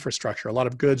transportation infrastructure. A lot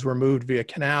of goods were moved via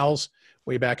canals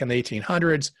way back in the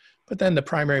 1800s, but then the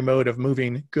primary mode of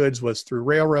moving goods was through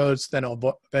railroads, then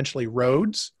eventually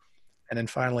roads, and then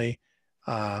finally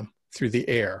through the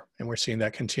air. And we're seeing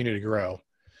that continue to grow.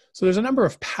 So there's a number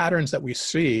of patterns that we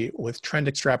see with trend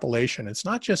extrapolation. It's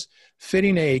not just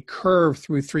fitting a curve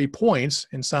through 3 points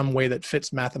in some way that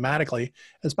fits mathematically.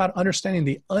 It's about understanding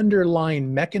the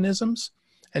underlying mechanisms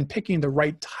and picking the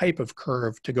right type of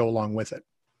curve to go along with it.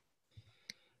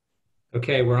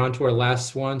 Okay, we're on to our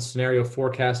last one, scenario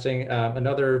forecasting.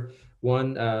 Another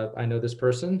one, I know this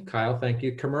person, Kyle, thank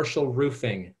you. Commercial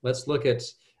roofing. Let's look at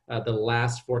the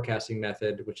last forecasting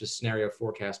method, which is scenario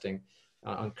forecasting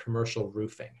on commercial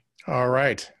roofing. All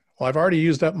right. Well, I've already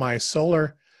used up my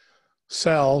solar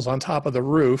cells on top of the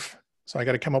roof, so I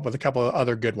got to come up with a couple of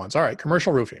other good ones. All right,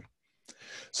 commercial roofing.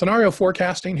 Scenario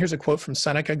forecasting, here's a quote from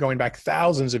Seneca going back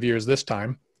thousands of years this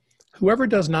time. Whoever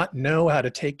does not know how to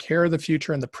take care of the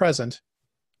future and the present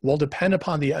will depend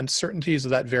upon the uncertainties of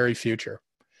that very future.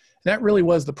 And that really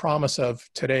was the promise of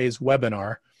today's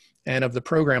webinar and of the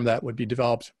program that would be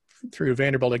developed through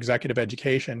Vanderbilt Executive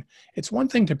Education. It's one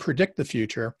thing to predict the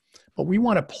future, but we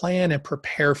want to plan and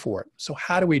prepare for it. So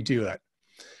how do we do that?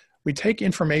 We take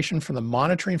information from the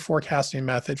monitoring forecasting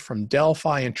method from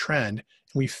Delphi and Trend,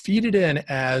 and we feed it in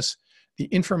as the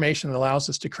information that allows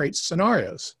us to create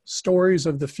scenarios, stories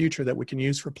of the future that we can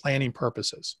use for planning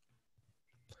purposes.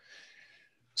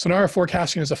 Scenario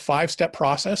forecasting is a 5-step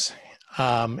process.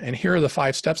 And here are the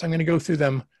 5 steps. I'm going to go through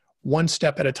them one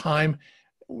step at a time.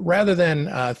 Rather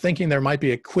than thinking there might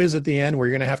be a quiz at the end where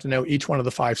you're going to have to know each one of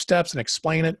the 5 steps and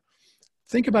explain it,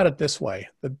 think about it this way.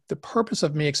 The purpose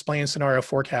of me explaining scenario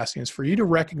forecasting is for you to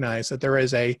recognize that there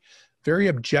is a very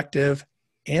objective,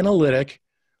 analytic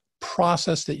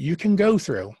process that you can go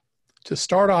through to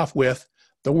start off with.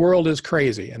 The world is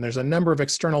crazy, and there's a number of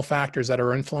external factors that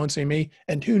are influencing me,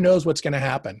 and who knows what's going to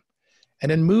happen.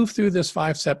 And then move through this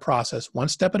 5-step process, one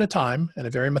step at a time, in a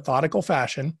very methodical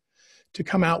fashion, to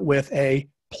come out with a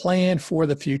plan for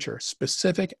the future,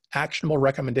 specific, actionable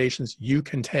recommendations you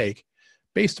can take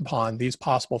based upon these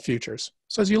possible futures.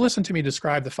 So as you listen to me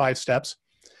describe the 5 steps,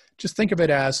 just think of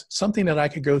it as something that I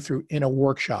could go through in a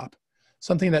workshop,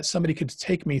 something that somebody could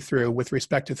take me through with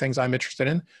respect to things I'm interested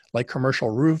in, like commercial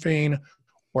roofing,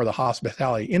 or the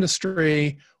hospitality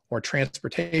industry, or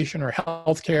transportation, or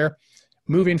healthcare,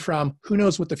 moving from who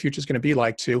knows what the future is going to be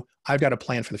like to I've got a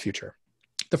plan for the future.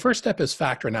 The first step is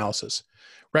factor analysis,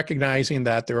 recognizing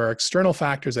that there are external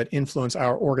factors that influence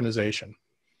our organization.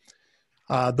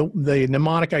 The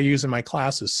mnemonic I use in my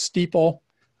class is STEEPLE,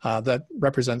 that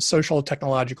represents social,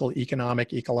 technological,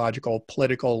 economic, ecological,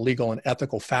 political, legal, and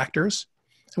ethical factors.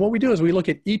 And what we do is we look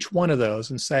at each one of those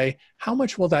and say, how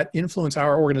much will that influence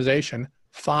our organization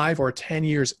 5 or 10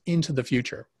 years into the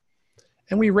future?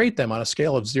 And we rate them on a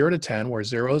scale of 0 to 10, where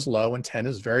 0 is low and 10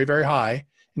 is very, very high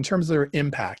in terms of their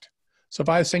impact. So if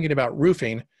I was thinking about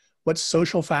roofing, what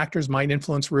social factors might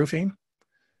influence roofing?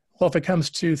 Well, if it comes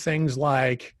to things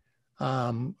like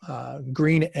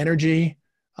green energy,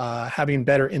 having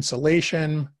better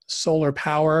insulation, solar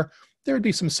power, there would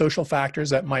be some social factors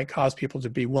that might cause people to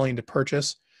be willing to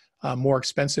purchase more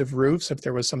expensive roofs if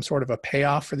there was some sort of a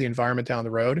payoff for the environment down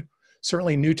the road.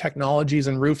 Certainly new technologies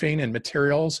in roofing and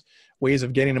materials, ways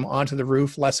of getting them onto the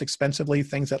roof less expensively,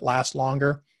 things that last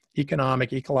longer,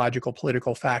 economic, ecological,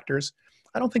 political factors.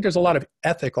 I don't think there's a lot of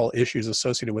ethical issues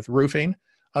associated with roofing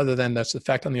other than this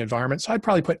effect on the environment. So I'd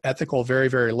probably put ethical very,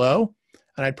 very low,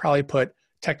 and I'd probably put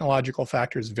technological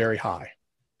factors very high.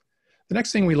 The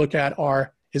next thing we look at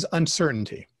is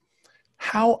uncertainty.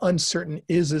 How uncertain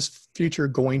is this future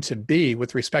going to be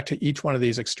with respect to each one of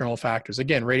these external factors?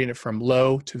 Again, rating it from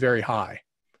low to very high.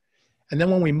 And then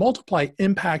when we multiply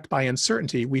impact by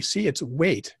uncertainty, we see its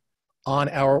weight on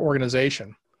our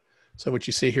organization. So what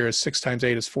you see here is 6 times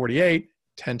 8 is 48,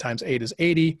 10 times 8 is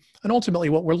 80. And ultimately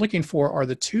what we're looking for are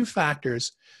the 2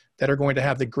 factors that are going to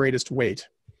have the greatest weight.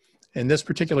 In this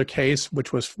particular case,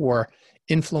 which was for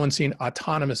influencing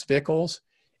autonomous vehicles,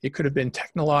 it could have been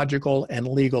technological and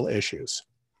legal issues.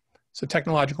 So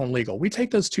technological and legal. We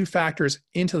take those 2 factors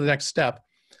into the next step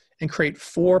and create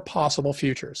 4 possible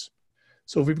futures.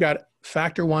 So if we've got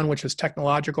factor 1, which is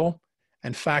technological,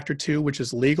 and factor 2, which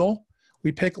is legal,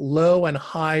 we pick low and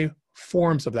high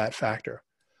forms of that factor.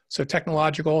 So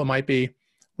technological, it might be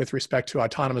with respect to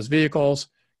autonomous vehicles.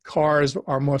 Cars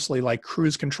are mostly like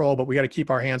cruise control, but we got to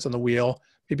keep our hands on the wheel.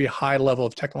 Maybe a high level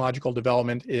of technological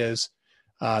development is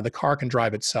the car can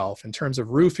drive itself. In terms of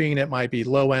roofing, it might be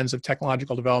low ends of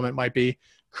technological development, might be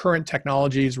current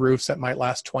technologies, roofs that might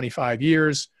last 25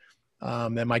 years,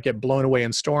 that might get blown away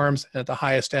in storms. And at the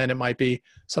highest end, it might be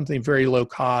something very low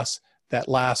cost that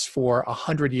lasts for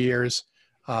 100 years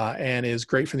and is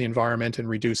great for the environment and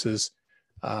reduces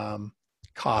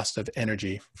cost of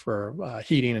energy for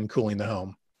heating and cooling the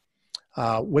home.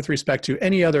 With respect to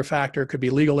any other factor, it could be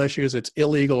legal issues, it's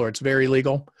illegal or it's very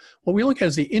legal. What we look at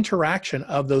is the interaction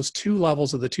of those 2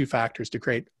 levels of the 2 factors to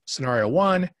create scenario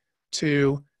 1,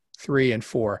 2, 3, and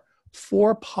 4.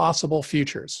 4 possible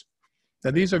futures.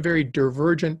 Now these are very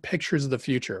divergent pictures of the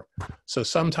future. So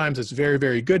sometimes it's very,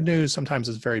 very good news, sometimes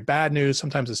it's very bad news,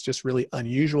 sometimes it's just really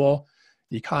unusual.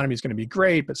 The economy is going to be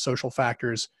great, but social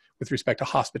factors with respect to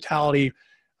hospitality,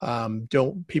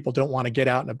 people don't want to get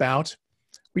out and about.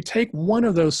 We take one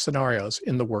of those scenarios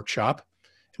in the workshop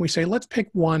and we say, let's pick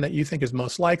one that you think is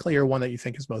most likely or one that you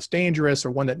think is most dangerous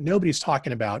or one that nobody's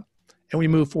talking about. And we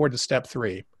move forward to step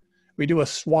 3. We do a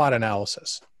SWOT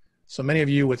analysis. So many of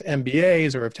you with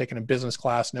MBAs or have taken a business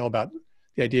class know about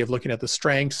the idea of looking at the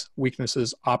strengths,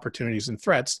 weaknesses, opportunities, and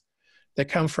threats that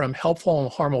come from helpful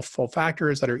and harmful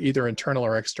factors that are either internal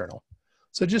or external.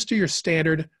 So just do your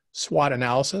standard SWOT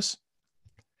analysis.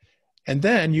 And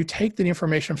then you take the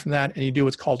information from that and you do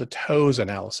what's called a TOES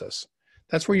analysis.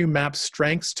 That's where you map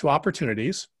strengths to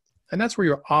opportunities, and that's where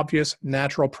your obvious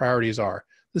natural priorities are.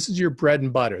 This is your bread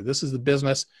and butter. This is the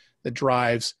business that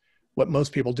drives what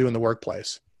most people do in the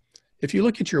workplace. If you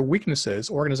look at your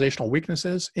weaknesses, organizational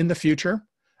weaknesses in the future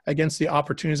against the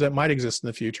opportunities that might exist in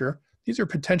the future, these are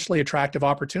potentially attractive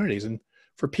opportunities. And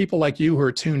for people like you who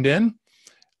are tuned in,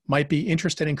 might be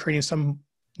interested in creating some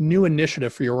new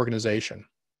initiative for your organization.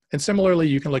 And similarly,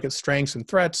 you can look at strengths and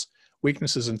threats,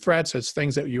 weaknesses and threats as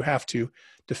things that you have to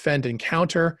defend and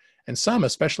counter. And some,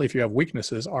 especially if you have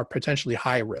weaknesses, are potentially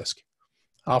high risk.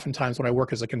 Oftentimes when I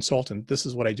work as a consultant, this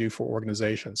is what I do for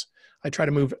organizations. I try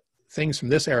to move things from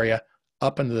this area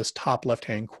up into this top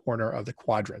left-hand corner of the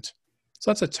quadrant. So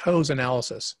that's a TOES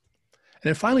analysis. And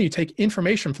then finally, you take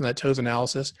information from that TOES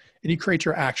analysis and you create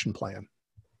your action plan.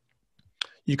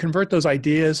 You convert those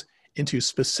ideas into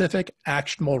specific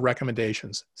actionable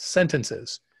recommendations,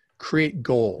 sentences, create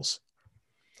goals.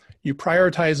 You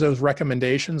prioritize those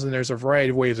recommendations, and there's a variety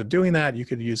of ways of doing that. You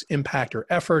could use impact or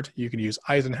effort. You could use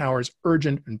Eisenhower's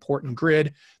urgent, important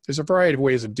grid. There's a variety of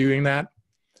ways of doing that.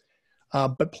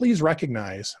 But please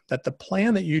recognize that the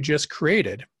plan that you just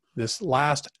created, this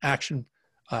last action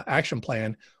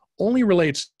plan, only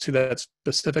relates to that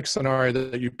specific scenario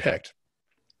that you picked.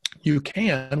 You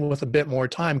can, with a bit more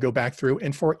time, go back through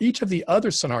and for each of the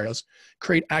other scenarios,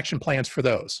 create action plans for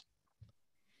those.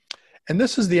 And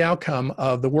this is the outcome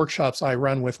of the workshops I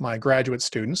run with my graduate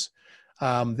students.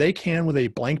 They can, with a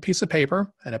blank piece of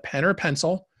paper and a pen or a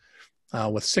pencil,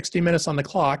 with 60 minutes on the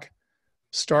clock,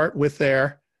 start with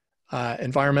their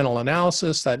environmental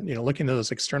analysis, that, looking at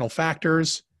those external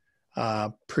factors,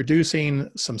 producing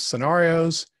some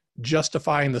scenarios,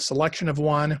 justifying the selection of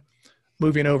one,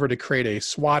 moving over to create a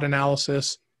SWOT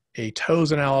analysis, a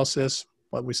TOES analysis,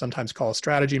 what we sometimes call a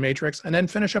strategy matrix, and then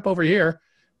finish up over here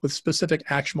with specific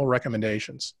actionable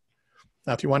recommendations.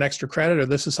 Now, if you want extra credit or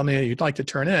this is something that you'd like to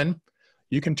turn in,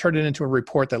 you can turn it into a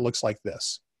report that looks like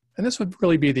this. And this would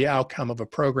really be the outcome of a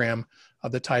program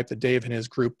of the type that Dave and his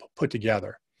group put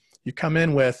together. You come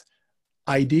in with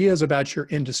ideas about your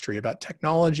industry, about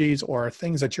technologies or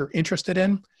things that you're interested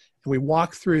in, and we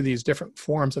walk through these different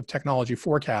forms of technology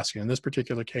forecasting, in this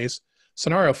particular case,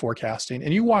 scenario forecasting,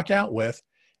 and you walk out with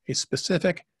a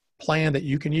specific plan that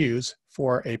you can use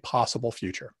for a possible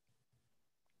future.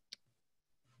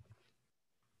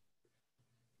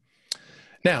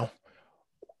 Now,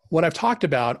 what I've talked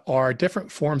about are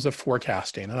different forms of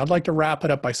forecasting, and I'd like to wrap it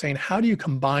up by saying, how do you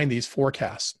combine these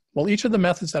forecasts? Well, each of the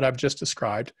methods that I've just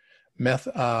described,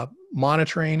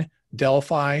 monitoring,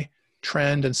 Delphi,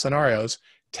 trend, and scenarios,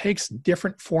 takes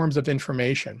different forms of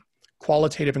information,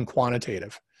 qualitative and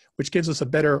quantitative, which gives us a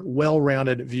better,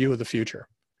 well-rounded view of the future.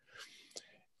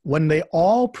 When they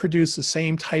all produce the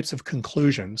same types of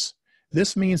conclusions,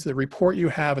 this means the report you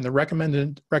have and the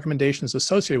recommendations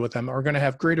associated with them are going to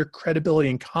have greater credibility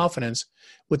and confidence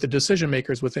with the decision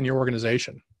makers within your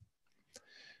organization.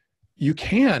 You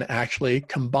can actually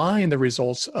combine the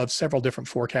results of several different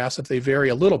forecasts if they vary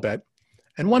a little bit.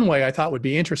 And one way I thought would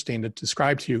be interesting to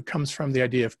describe to you comes from the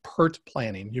idea of PERT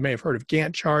planning. You may have heard of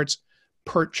Gantt charts,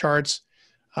 PERT charts.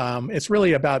 It's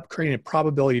really about creating a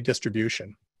probability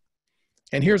distribution.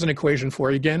 And here's an equation for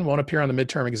you. Again, won't appear on the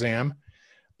midterm exam.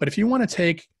 But if you want to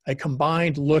take a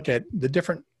combined look at the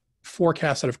different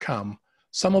forecasts that have come,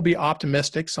 some will be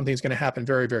optimistic, something's going to happen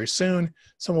very, very soon.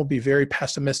 Some will be very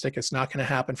pessimistic, it's not going to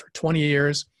happen for 20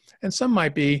 years. And some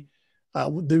might be,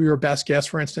 your best guess,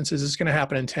 for instance, is it's going to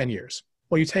happen in 10 years.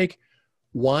 Well, you take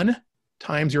 1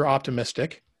 times your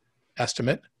optimistic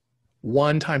estimate,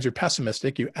 1 times your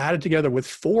pessimistic, you add it together with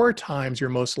 4 times your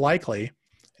most likely,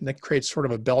 and that creates sort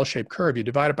of a bell-shaped curve. You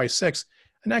divide it by 6,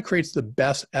 and that creates the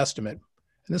best estimate.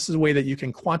 And this is a way that you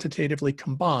can quantitatively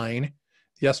combine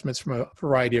the estimates from a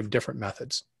variety of different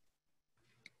methods.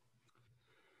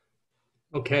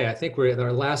 Okay, I think we're at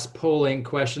our last polling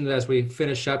question as we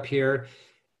finish up here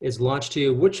is launched to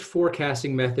you. Which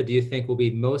forecasting method do you think will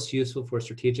be most useful for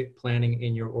strategic planning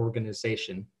in your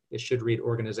organization? It should read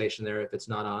organization there if it's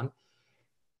not on.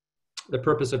 The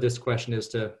purpose of this question is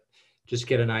to just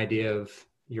get an idea of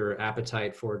your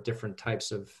appetite for different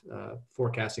types of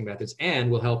forecasting methods, and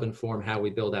will help inform how we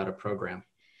build out a program.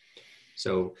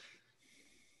 So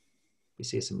we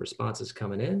see some responses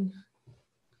coming in.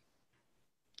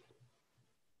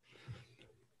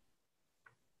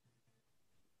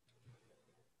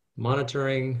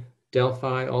 Monitoring,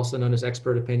 Delphi, also known as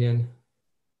expert opinion,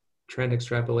 trend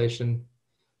extrapolation,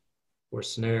 or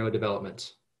scenario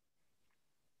development.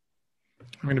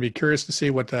 I'm going to be curious to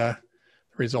see what the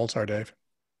results are, Dave.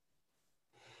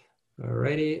 All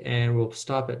righty, and we'll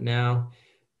stop it now.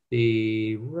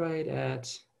 Be right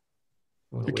at.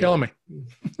 You're killing me.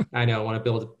 I know. I want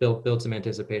to build some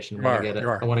anticipation. I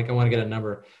want to get a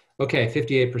number. Okay,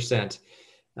 58%.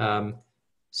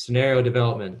 Scenario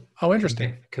development. Oh,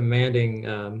 interesting. Commanding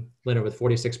Leonard with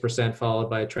 46%, followed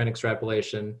by trend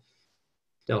extrapolation,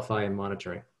 Delphi, and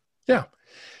monitoring. Yeah,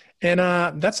 and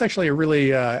that's actually a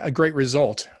really a great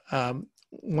result.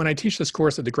 when I teach this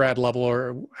course at the grad level,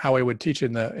 or how I would teach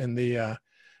in the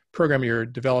program you're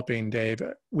developing, Dave,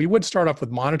 we would start off with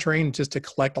monitoring just to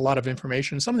collect a lot of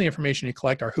information. Some of the information you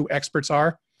collect are who experts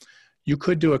are. You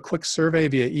could do a quick survey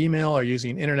via email or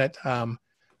using internet, some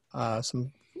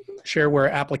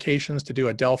shareware applications to do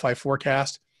a Delphi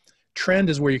forecast. Trend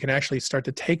is where you can actually start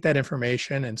to take that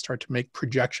information and start to make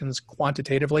projections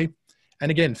quantitatively. And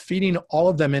again, feeding all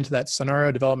of them into that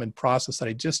scenario development process that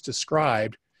I just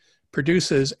described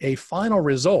produces a final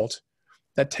result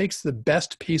that takes the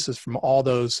best pieces from all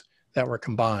those that were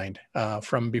combined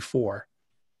from before.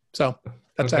 So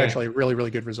that's actually a really, really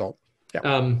good result.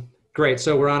 Yeah. Great.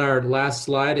 So we're on our last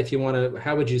slide. If you want to,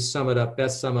 how would you sum it up?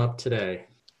 Best sum up today?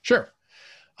 Sure.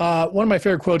 One of my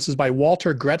favorite quotes is by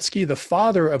Walter Gretzky, the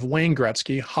father of Wayne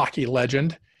Gretzky, hockey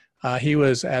legend. He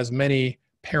was, as many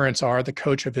parents are, the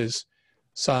coach of his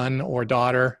son or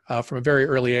daughter from a very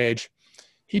early age.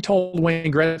 He told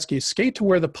Wayne Gretzky, skate to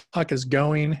where the puck is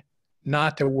going,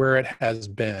 not to where it has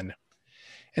been.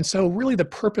 And so really the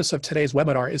purpose of today's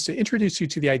webinar is to introduce you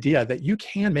to the idea that you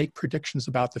can make predictions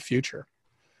about the future.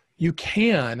 You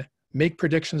can make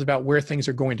predictions about where things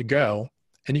are going to go,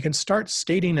 and you can start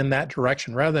skating in that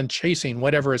direction rather than chasing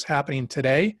whatever is happening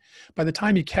today. By the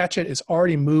time you catch it, it's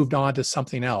already moved on to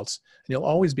something else, and you'll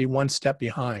always be one step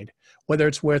behind, whether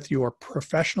it's with your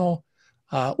professional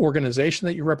organization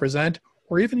that you represent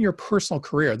or even your personal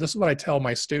career. This is what I tell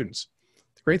my students.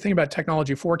 The great thing about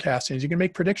technology forecasting is you can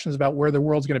make predictions about where the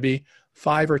world's going to be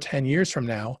 5 or 10 years from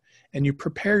now, and you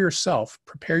prepare yourself,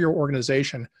 prepare your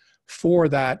organization for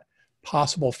that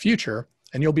possible future,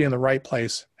 and you'll be in the right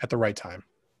place at the right time.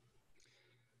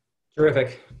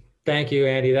 Terrific. Thank you,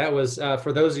 Andy. That was,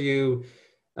 for those of you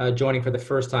joining for the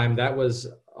first time, that was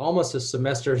almost a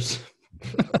semester's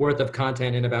worth of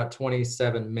content in about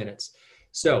 27 minutes.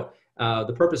 So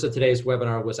the purpose of today's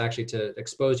webinar was actually to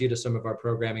expose you to some of our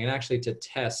programming and actually to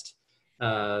test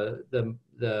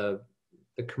the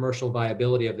commercial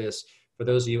viability of this for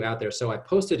those of you out there. So I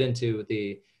posted into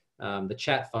the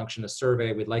chat function a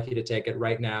survey. We'd like you to take it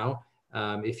right now,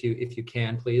 if you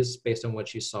can, please, based on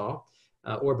what you saw.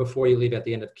 Or before you leave at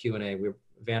the end of Q&A.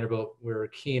 We're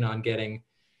keen on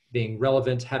being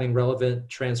relevant, having relevant,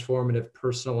 transformative,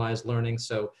 personalized learning.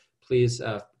 So please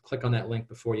click on that link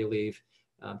before you leave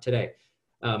today.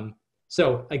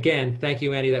 So again, thank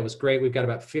you, Andy. That was great. We've got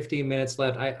about 15 minutes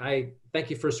left. I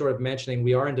thank you for sort of mentioning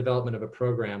we are in development of a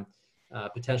program,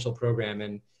 potential program.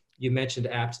 And you mentioned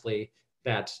aptly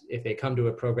that if they come to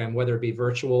a program, whether it be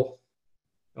virtual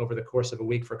over the course of a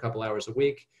week for a couple hours a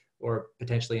week, or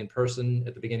potentially in person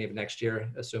at the beginning of next year,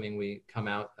 assuming we come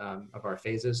out of our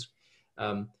phases.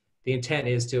 The intent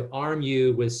is to arm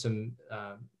you with some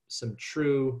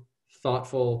true,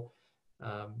 thoughtful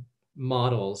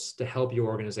models to help your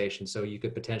organization. So you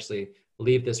could potentially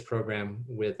leave this program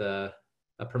with a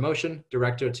promotion,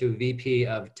 director to VP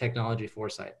of Technology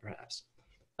Foresight, perhaps.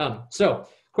 So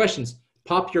questions,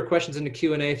 pop your questions into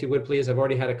Q&A if you would, please. I've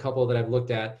already had a couple that I've looked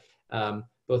at.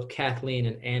 Both Kathleen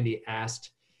and Andy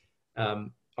asked,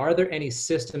 are there any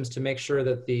systems to make sure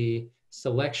that the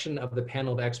selection of the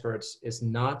panel of experts is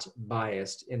not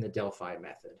biased in the Delphi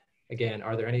method? Again,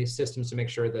 are there any systems to make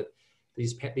sure that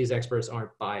these experts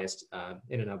aren't biased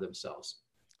in and of themselves?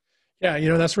 Yeah,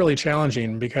 that's really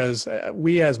challenging because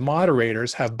we as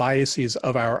moderators have biases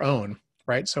of our own,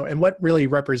 right? So, and what really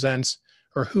represents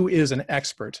or who is an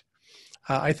expert?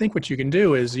 I think what you can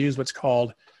do is use what's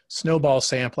called snowball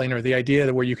sampling, or the idea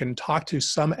that where you can talk to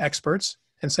some experts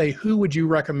and say, who would you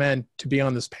recommend to be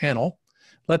on this panel?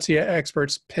 Let the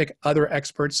experts pick other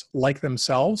experts like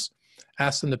themselves.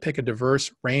 Ask them to pick a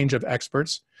diverse range of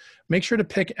experts. Make sure to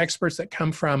pick experts that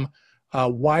come from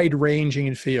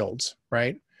wide-ranging fields,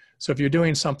 right? So if you're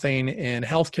doing something in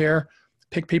healthcare,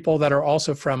 pick people that are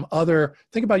also from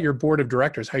think about your board of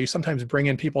directors, how you sometimes bring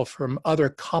in people from other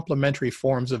complementary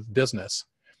forms of business.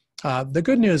 The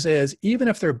good news is, even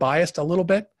if they're biased a little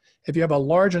bit, if you have a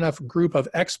large enough group of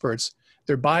experts,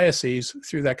 their biases,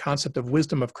 through that concept of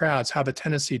wisdom of crowds, have a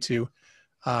tendency to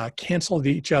cancel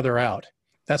each other out.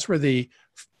 That's where the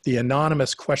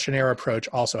anonymous questionnaire approach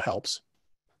also helps.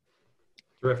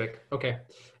 Terrific. Okay.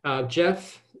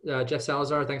 Jeff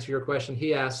Salazar, thanks for your question.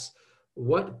 He asks,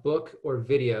 what book or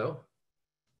video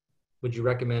would you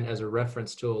recommend as a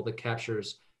reference tool that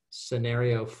captures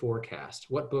scenario forecast?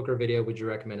 What book or video would you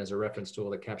recommend as a reference tool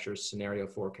that captures scenario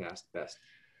forecast best?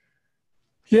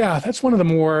 Yeah, that's one of the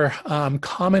more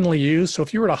commonly used. So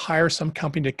if you were to hire some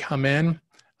company to come in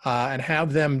and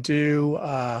have them do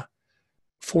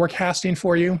forecasting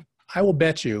for you, I will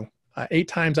bet you 8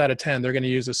 times out of 10, they're going to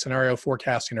use a scenario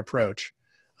forecasting approach.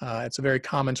 It's a very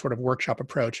common sort of workshop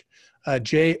approach.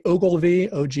 Jay Ogilvy,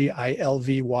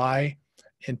 Ogilvy,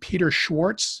 and Peter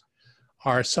Schwartz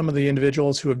are some of the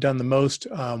individuals who have done the most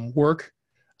work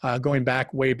going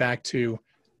back, way back to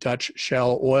Dutch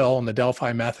Shell Oil and the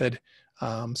Delphi method.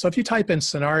 So if you type in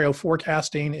scenario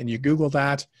forecasting and you Google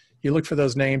that, you look for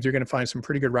those names, you're going to find some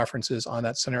pretty good references on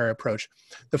that scenario approach.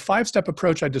 The 5-step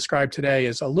approach I described today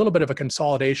is a little bit of a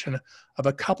consolidation of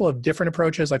a couple of different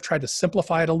approaches. I've tried to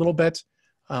simplify it a little bit.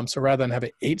 So rather than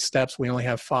having 8 steps, we only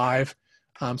have 5.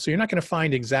 So you're not going to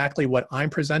find exactly what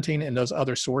I'm presenting in those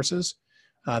other sources.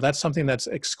 That's something that's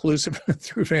exclusive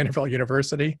through Vanderbilt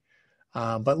University.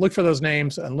 But look for those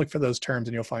names and look for those terms,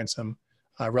 and you'll find some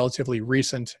relatively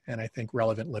recent and I think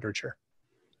relevant literature.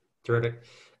 Terrific.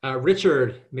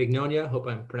 Richard Mignonia, hope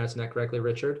I'm pronouncing that correctly,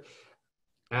 Richard,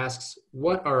 asks,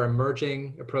 what are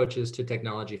emerging approaches to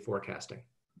technology forecasting?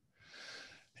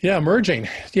 Yeah, emerging.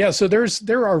 Yeah, so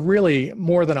there are really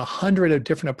more than 100 of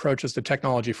different approaches to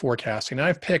technology forecasting. And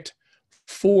I've picked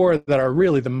 4 that are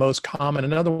really the most common.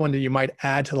 Another one that you might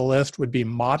add to the list would be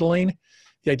modeling.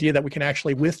 The idea that we can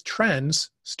actually, with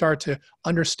trends, start to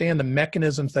understand the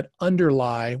mechanisms that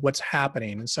underlie what's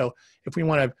happening. And so if we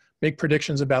want to make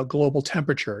predictions about global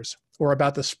temperatures or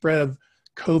about the spread of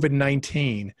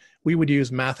COVID-19, we would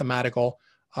use mathematical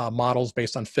models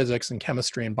based on physics and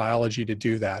chemistry and biology to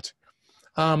do that.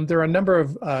 There are a number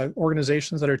of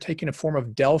organizations that are taking a form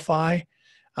of Delphi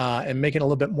and making it a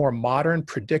little bit more modern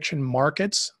prediction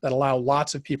markets that allow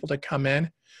lots of people to come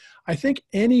in. I think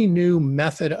any new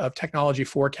method of technology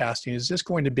forecasting is just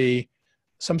going to be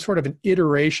some sort of an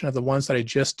iteration of the ones that I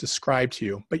just described to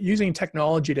you, but using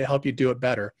technology to help you do it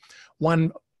better.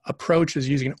 One approach is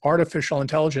using artificial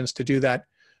intelligence to do that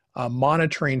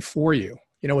monitoring for you.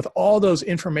 You know, with all those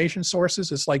information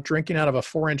sources, it's like drinking out of a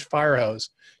 4-inch fire hose,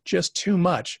 just too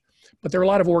much. But there are a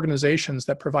lot of organizations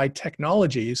that provide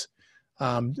technologies.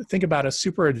 Think about a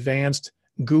super advanced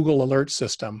Google alert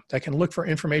system that can look for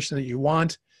information that you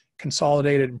want,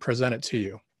 consolidate it, and present it to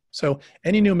you. So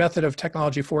any new method of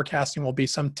technology forecasting will be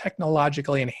some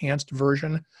technologically enhanced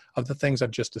version of the things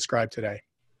I've just described today.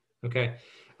 Okay.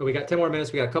 Well, we got 10 more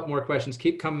minutes. We got a couple more questions.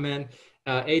 Keep coming in.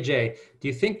 AJ, do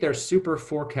you think there's super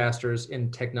forecasters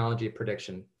in technology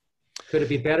prediction? Could it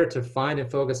be better to find and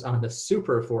focus on the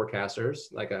super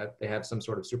forecasters, like they have some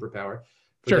sort of superpower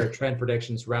for Sure. their trend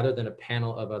predictions rather than a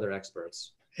panel of other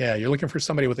experts? Yeah, you're looking for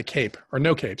somebody with a cape or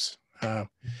no capes,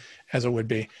 as it would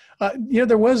be. You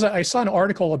know, I saw an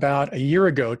article about a year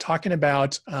ago talking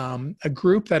about a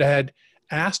group that had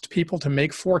asked people to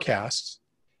make forecasts,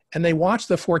 and they watched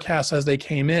the forecasts as they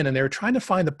came in, and they were trying to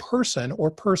find the person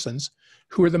or persons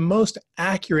who are the most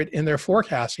accurate in their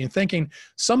forecasting, thinking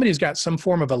somebody's got some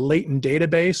form of a latent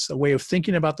database, a way of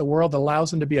thinking about the world that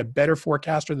allows them to be a better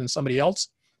forecaster than somebody else.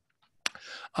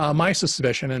 My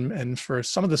suspicion, and for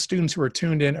some of the students who are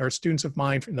tuned in, or students of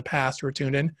mine in the past who are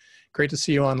tuned in, great to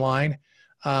see you online.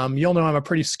 You'll know I'm a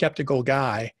pretty skeptical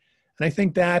guy. And I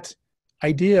think that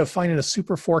idea of finding a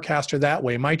super forecaster that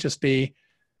way might just be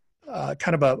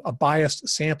kind of a biased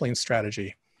sampling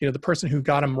strategy. You know, the person who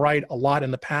got them right a lot in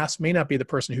the past may not be the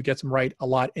person who gets them right a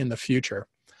lot in the future.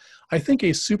 I think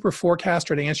a super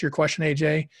forecaster, to answer your question,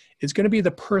 AJ, is going to be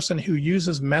the person who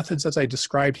uses methods as I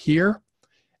described here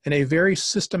in a very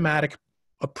systematic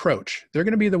approach. They're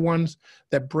going to be the ones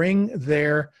that bring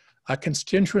their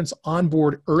constituents on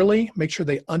board early, make sure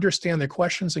they understand their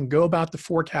questions, and go about the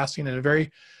forecasting in a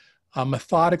very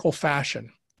methodical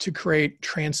fashion to create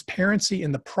transparency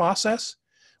in the process,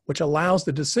 which allows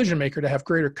the decision maker to have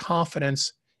greater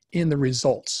confidence in the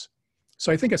results.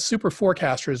 So I think a super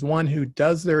forecaster is one who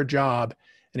does their job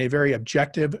in a very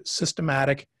objective,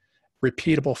 systematic,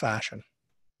 repeatable fashion.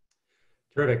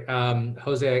 Terrific.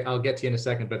 Jose, I'll get to you in a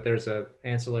second, but there's an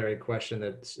ancillary question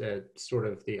that's sort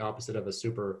of the opposite of a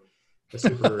super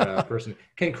person.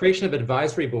 Can creation of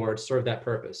advisory boards serve that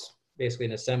purpose? Basically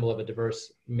an assemble of a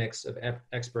diverse mix of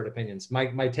expert opinions.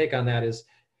 My take on that is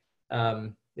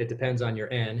it depends on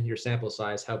your N, your sample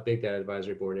size, how big that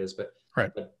advisory board is, but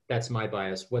that's my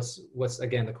bias. What's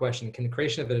again the question? Can the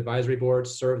creation of an advisory board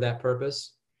serve that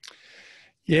purpose?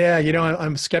 Yeah, you know,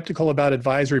 I'm skeptical about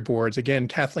advisory boards. Again,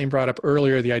 Kathleen brought up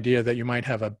earlier the idea that you might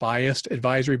have a biased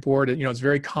advisory board. You know, it's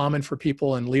very common for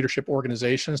people in leadership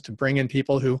organizations to bring in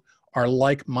people who are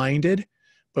like-minded,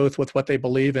 both with what they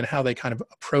believe and how they kind of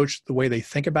approach the way they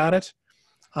think about it.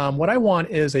 What I want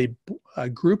is a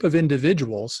group of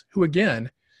individuals who,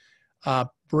 again,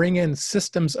 bring in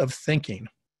systems of thinking.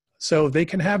 So they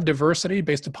can have diversity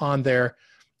based upon their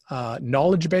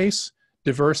knowledge base,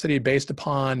 diversity based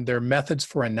upon their methods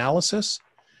for analysis.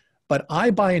 But I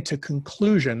buy into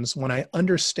conclusions when I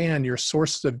understand your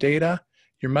sources of data,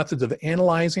 your methods of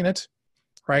analyzing it,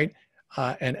 right?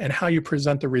 And how you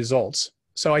present the results.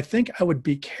 So I think I would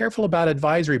be careful about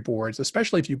advisory boards,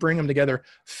 especially if you bring them together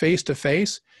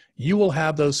face-to-face. You will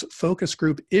have those focus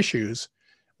group issues,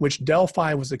 which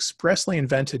Delphi was expressly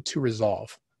invented to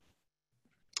resolve.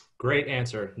 Great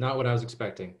answer. Not what I was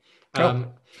expecting. Oh.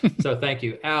 So thank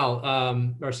you. Al,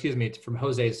 or excuse me, from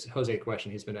Jose's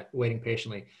question, he's been waiting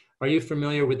patiently. Are you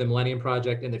familiar with the Millennium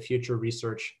Project and the future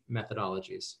research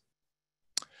methodologies?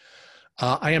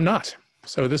 I am not.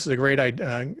 So this is a great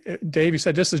idea. Dave, you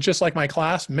said this is just like my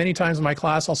class. Many times in my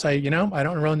class, I'll say, you know, I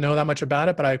don't really know that much about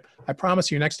it, but I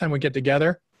promise you next time we get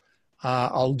together,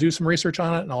 I'll do some research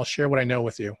on it and I'll share what I know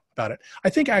with you about it. I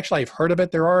think actually I've heard of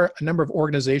it. There are a number of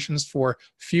organizations for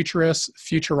futurists,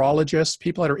 futurologists,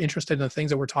 people that are interested in the things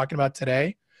that we're talking about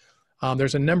today.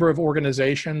 There's a number of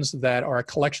organizations that are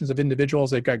collections of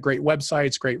individuals. They've got great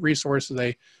websites, great resources.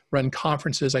 They run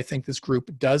conferences. I think this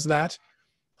group does that.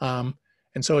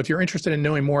 And so if you're interested in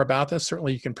knowing more about this,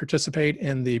 certainly you can participate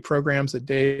in the programs that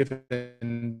Dave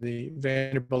and the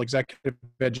Vanderbilt Executive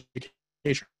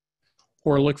Education,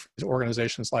 or look for these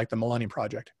organizations like the Millennium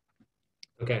Project.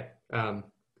 Okay.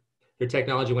 Your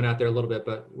technology went out there a little bit,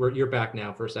 but you're back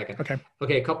now for a second. Okay.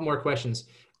 Okay, a couple more questions.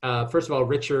 First of all,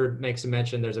 Richard makes a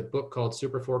mention, there's a book called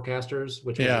Super Forecasters,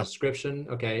 which was a description.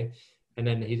 Okay. And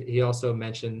then he also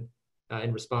mentioned,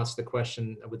 in response to the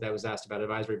question that was asked about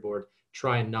advisory board,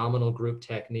 try nominal group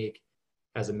technique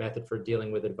as a method for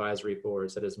dealing with advisory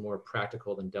boards that is more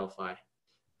practical than Delphi.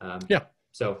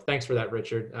 So thanks for that,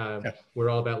 Richard. We're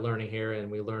all about learning here, and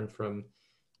we learned from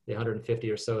the 150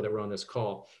 or so that were on this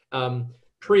call.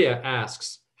 Priya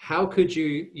asks, how could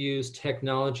you use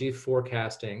technology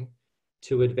forecasting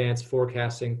to advance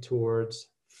forecasting towards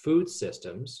food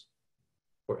systems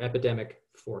or epidemic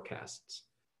forecasts?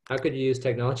 How could you use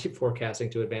technology forecasting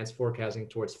to advance forecasting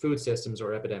towards food systems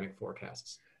or epidemic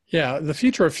forecasts? Yeah, the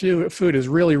future of food is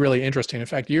really, really interesting. In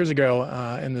fact, years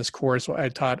ago in this course, I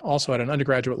taught also at an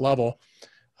undergraduate level.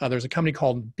 There's a company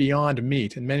called Beyond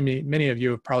Meat, and many of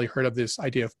you have probably heard of this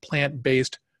idea of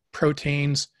plant-based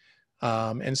proteins.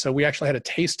 And so we actually had a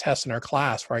taste test in our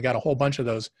class where I got a whole bunch of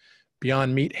those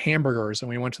Beyond Meat hamburgers, and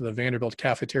we went to the Vanderbilt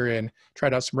cafeteria and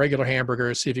tried out some regular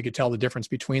hamburgers, see if you could tell the difference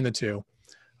between the two.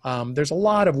 There's a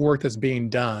lot of work that's being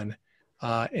done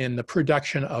in the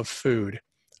production of food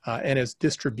and its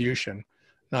distribution,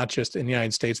 not just in the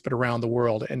United States, but around the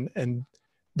world. And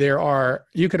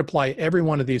you could apply every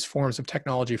one of these forms of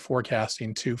technology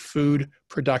forecasting to food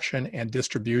production and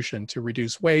distribution to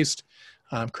reduce waste,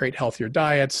 create healthier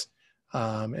diets,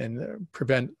 and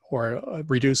prevent or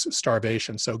reduce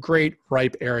starvation. So great,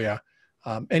 ripe area.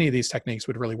 Any of these techniques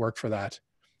would really work for that.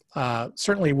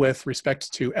 Certainly with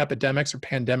respect to epidemics or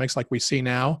pandemics like we see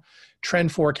now,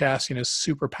 trend forecasting is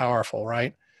super powerful,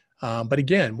 right? But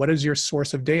again, what is your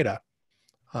source of data?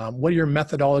 What are your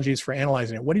methodologies for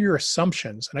analyzing it? What are your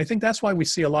assumptions? And I think that's why we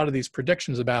see a lot of these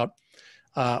predictions about,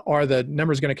 are the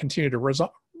numbers going to continue to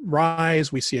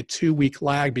rise? We see a 2-week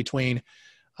lag between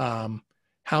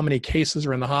how many cases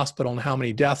are in the hospital and how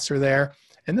many deaths are there.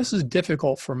 And this is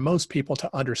difficult for most people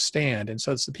to understand. And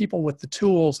so it's the people with the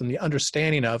tools and the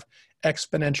understanding of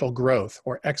exponential growth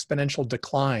or exponential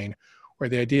decline, or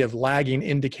the idea of lagging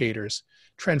indicators.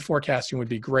 Trend forecasting would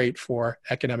be great for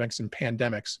epidemics and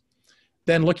pandemics.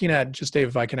 Then looking at, just Dave,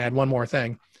 if I can add one more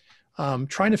thing,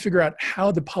 trying to figure out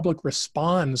how the public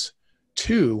responds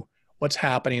to what's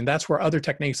happening. That's where other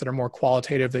techniques that are more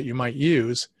qualitative that you might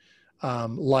use,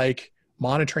 like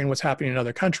monitoring what's happening in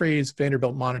other countries,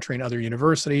 Vanderbilt monitoring other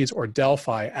universities, or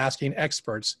Delphi asking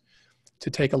experts to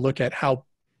take a look at how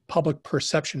public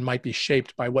perception might be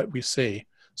shaped by what we see.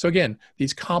 So again,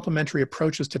 these complementary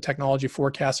approaches to technology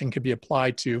forecasting could be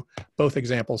applied to both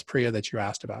examples, Priya, that you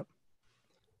asked about.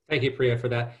 Thank you, Priya, for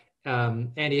that.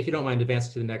 Andy, if you don't mind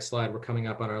advancing to the next slide, we're coming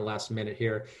up on our last minute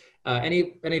here.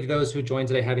 Any of those who joined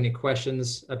today have any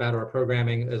questions about our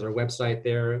programming? There's our website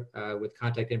there with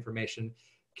contact information.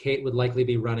 Kate would likely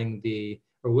be running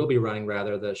will be running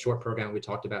the short program we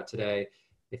talked about today.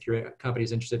 If your company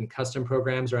is interested in custom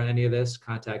programs or on any of this,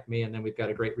 contact me. And then we've got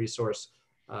a great resource,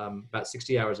 about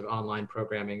 60 hours of online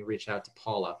programming. Reach out to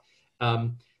Paula.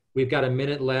 We've got a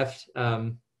minute left.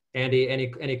 Andy,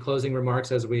 any closing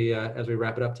remarks as we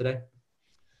wrap it up today?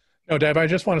 No, Deb, I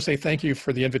just want to say thank you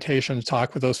for the invitation to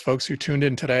talk with those folks who tuned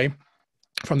in today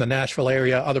from the Nashville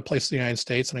area, other places in the United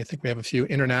States, and I think we have a few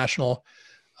international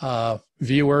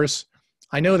viewers.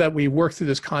 I know that we work through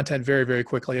this content very, very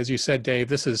quickly. As you said, Dave,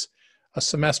 this is a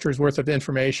semester's worth of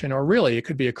information, or really it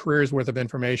could be a career's worth of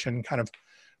information kind of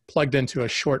plugged into a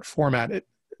short format.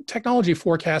 Technology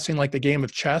forecasting, like the game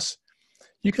of chess,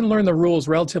 You can learn the rules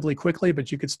relatively quickly,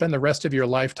 but you could spend the rest of your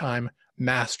lifetime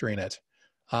mastering it.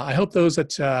 I hope those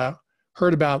that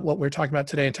heard about what we're talking about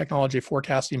today in technology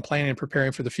forecasting, planning, and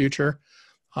preparing for the future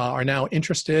are now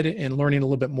interested in learning a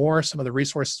little bit more. Some of the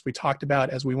resources we talked about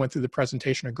as we went through the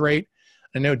presentation are great.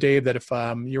 I know, Dave, that if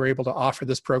you're able to offer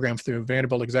this program through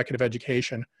Vanderbilt Executive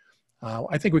Education,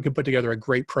 I think we could put together a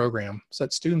great program so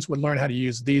that students would learn how to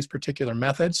use these particular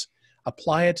methods,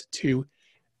 apply it to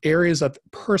areas of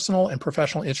personal and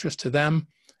professional interest to them,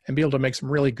 and be able to make some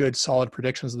really good, solid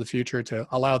predictions of the future to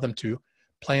allow them to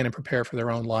plan and prepare for their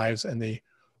own lives and the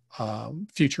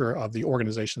future of the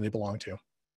organization they belong to.